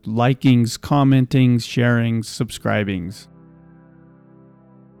 So likings, commentings, sharings, subscribings.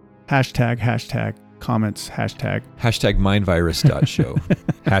 Hashtag, comments, hashtag. Hashtag mindvirus.show.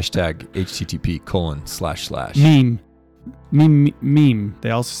 Hashtag http:// Meme.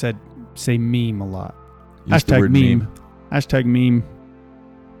 They also say meme a lot. Use the word meme. Hashtag meme.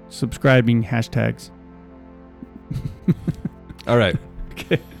 Subscribing hashtags. All right.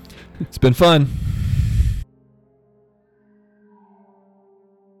 Okay. It's been fun.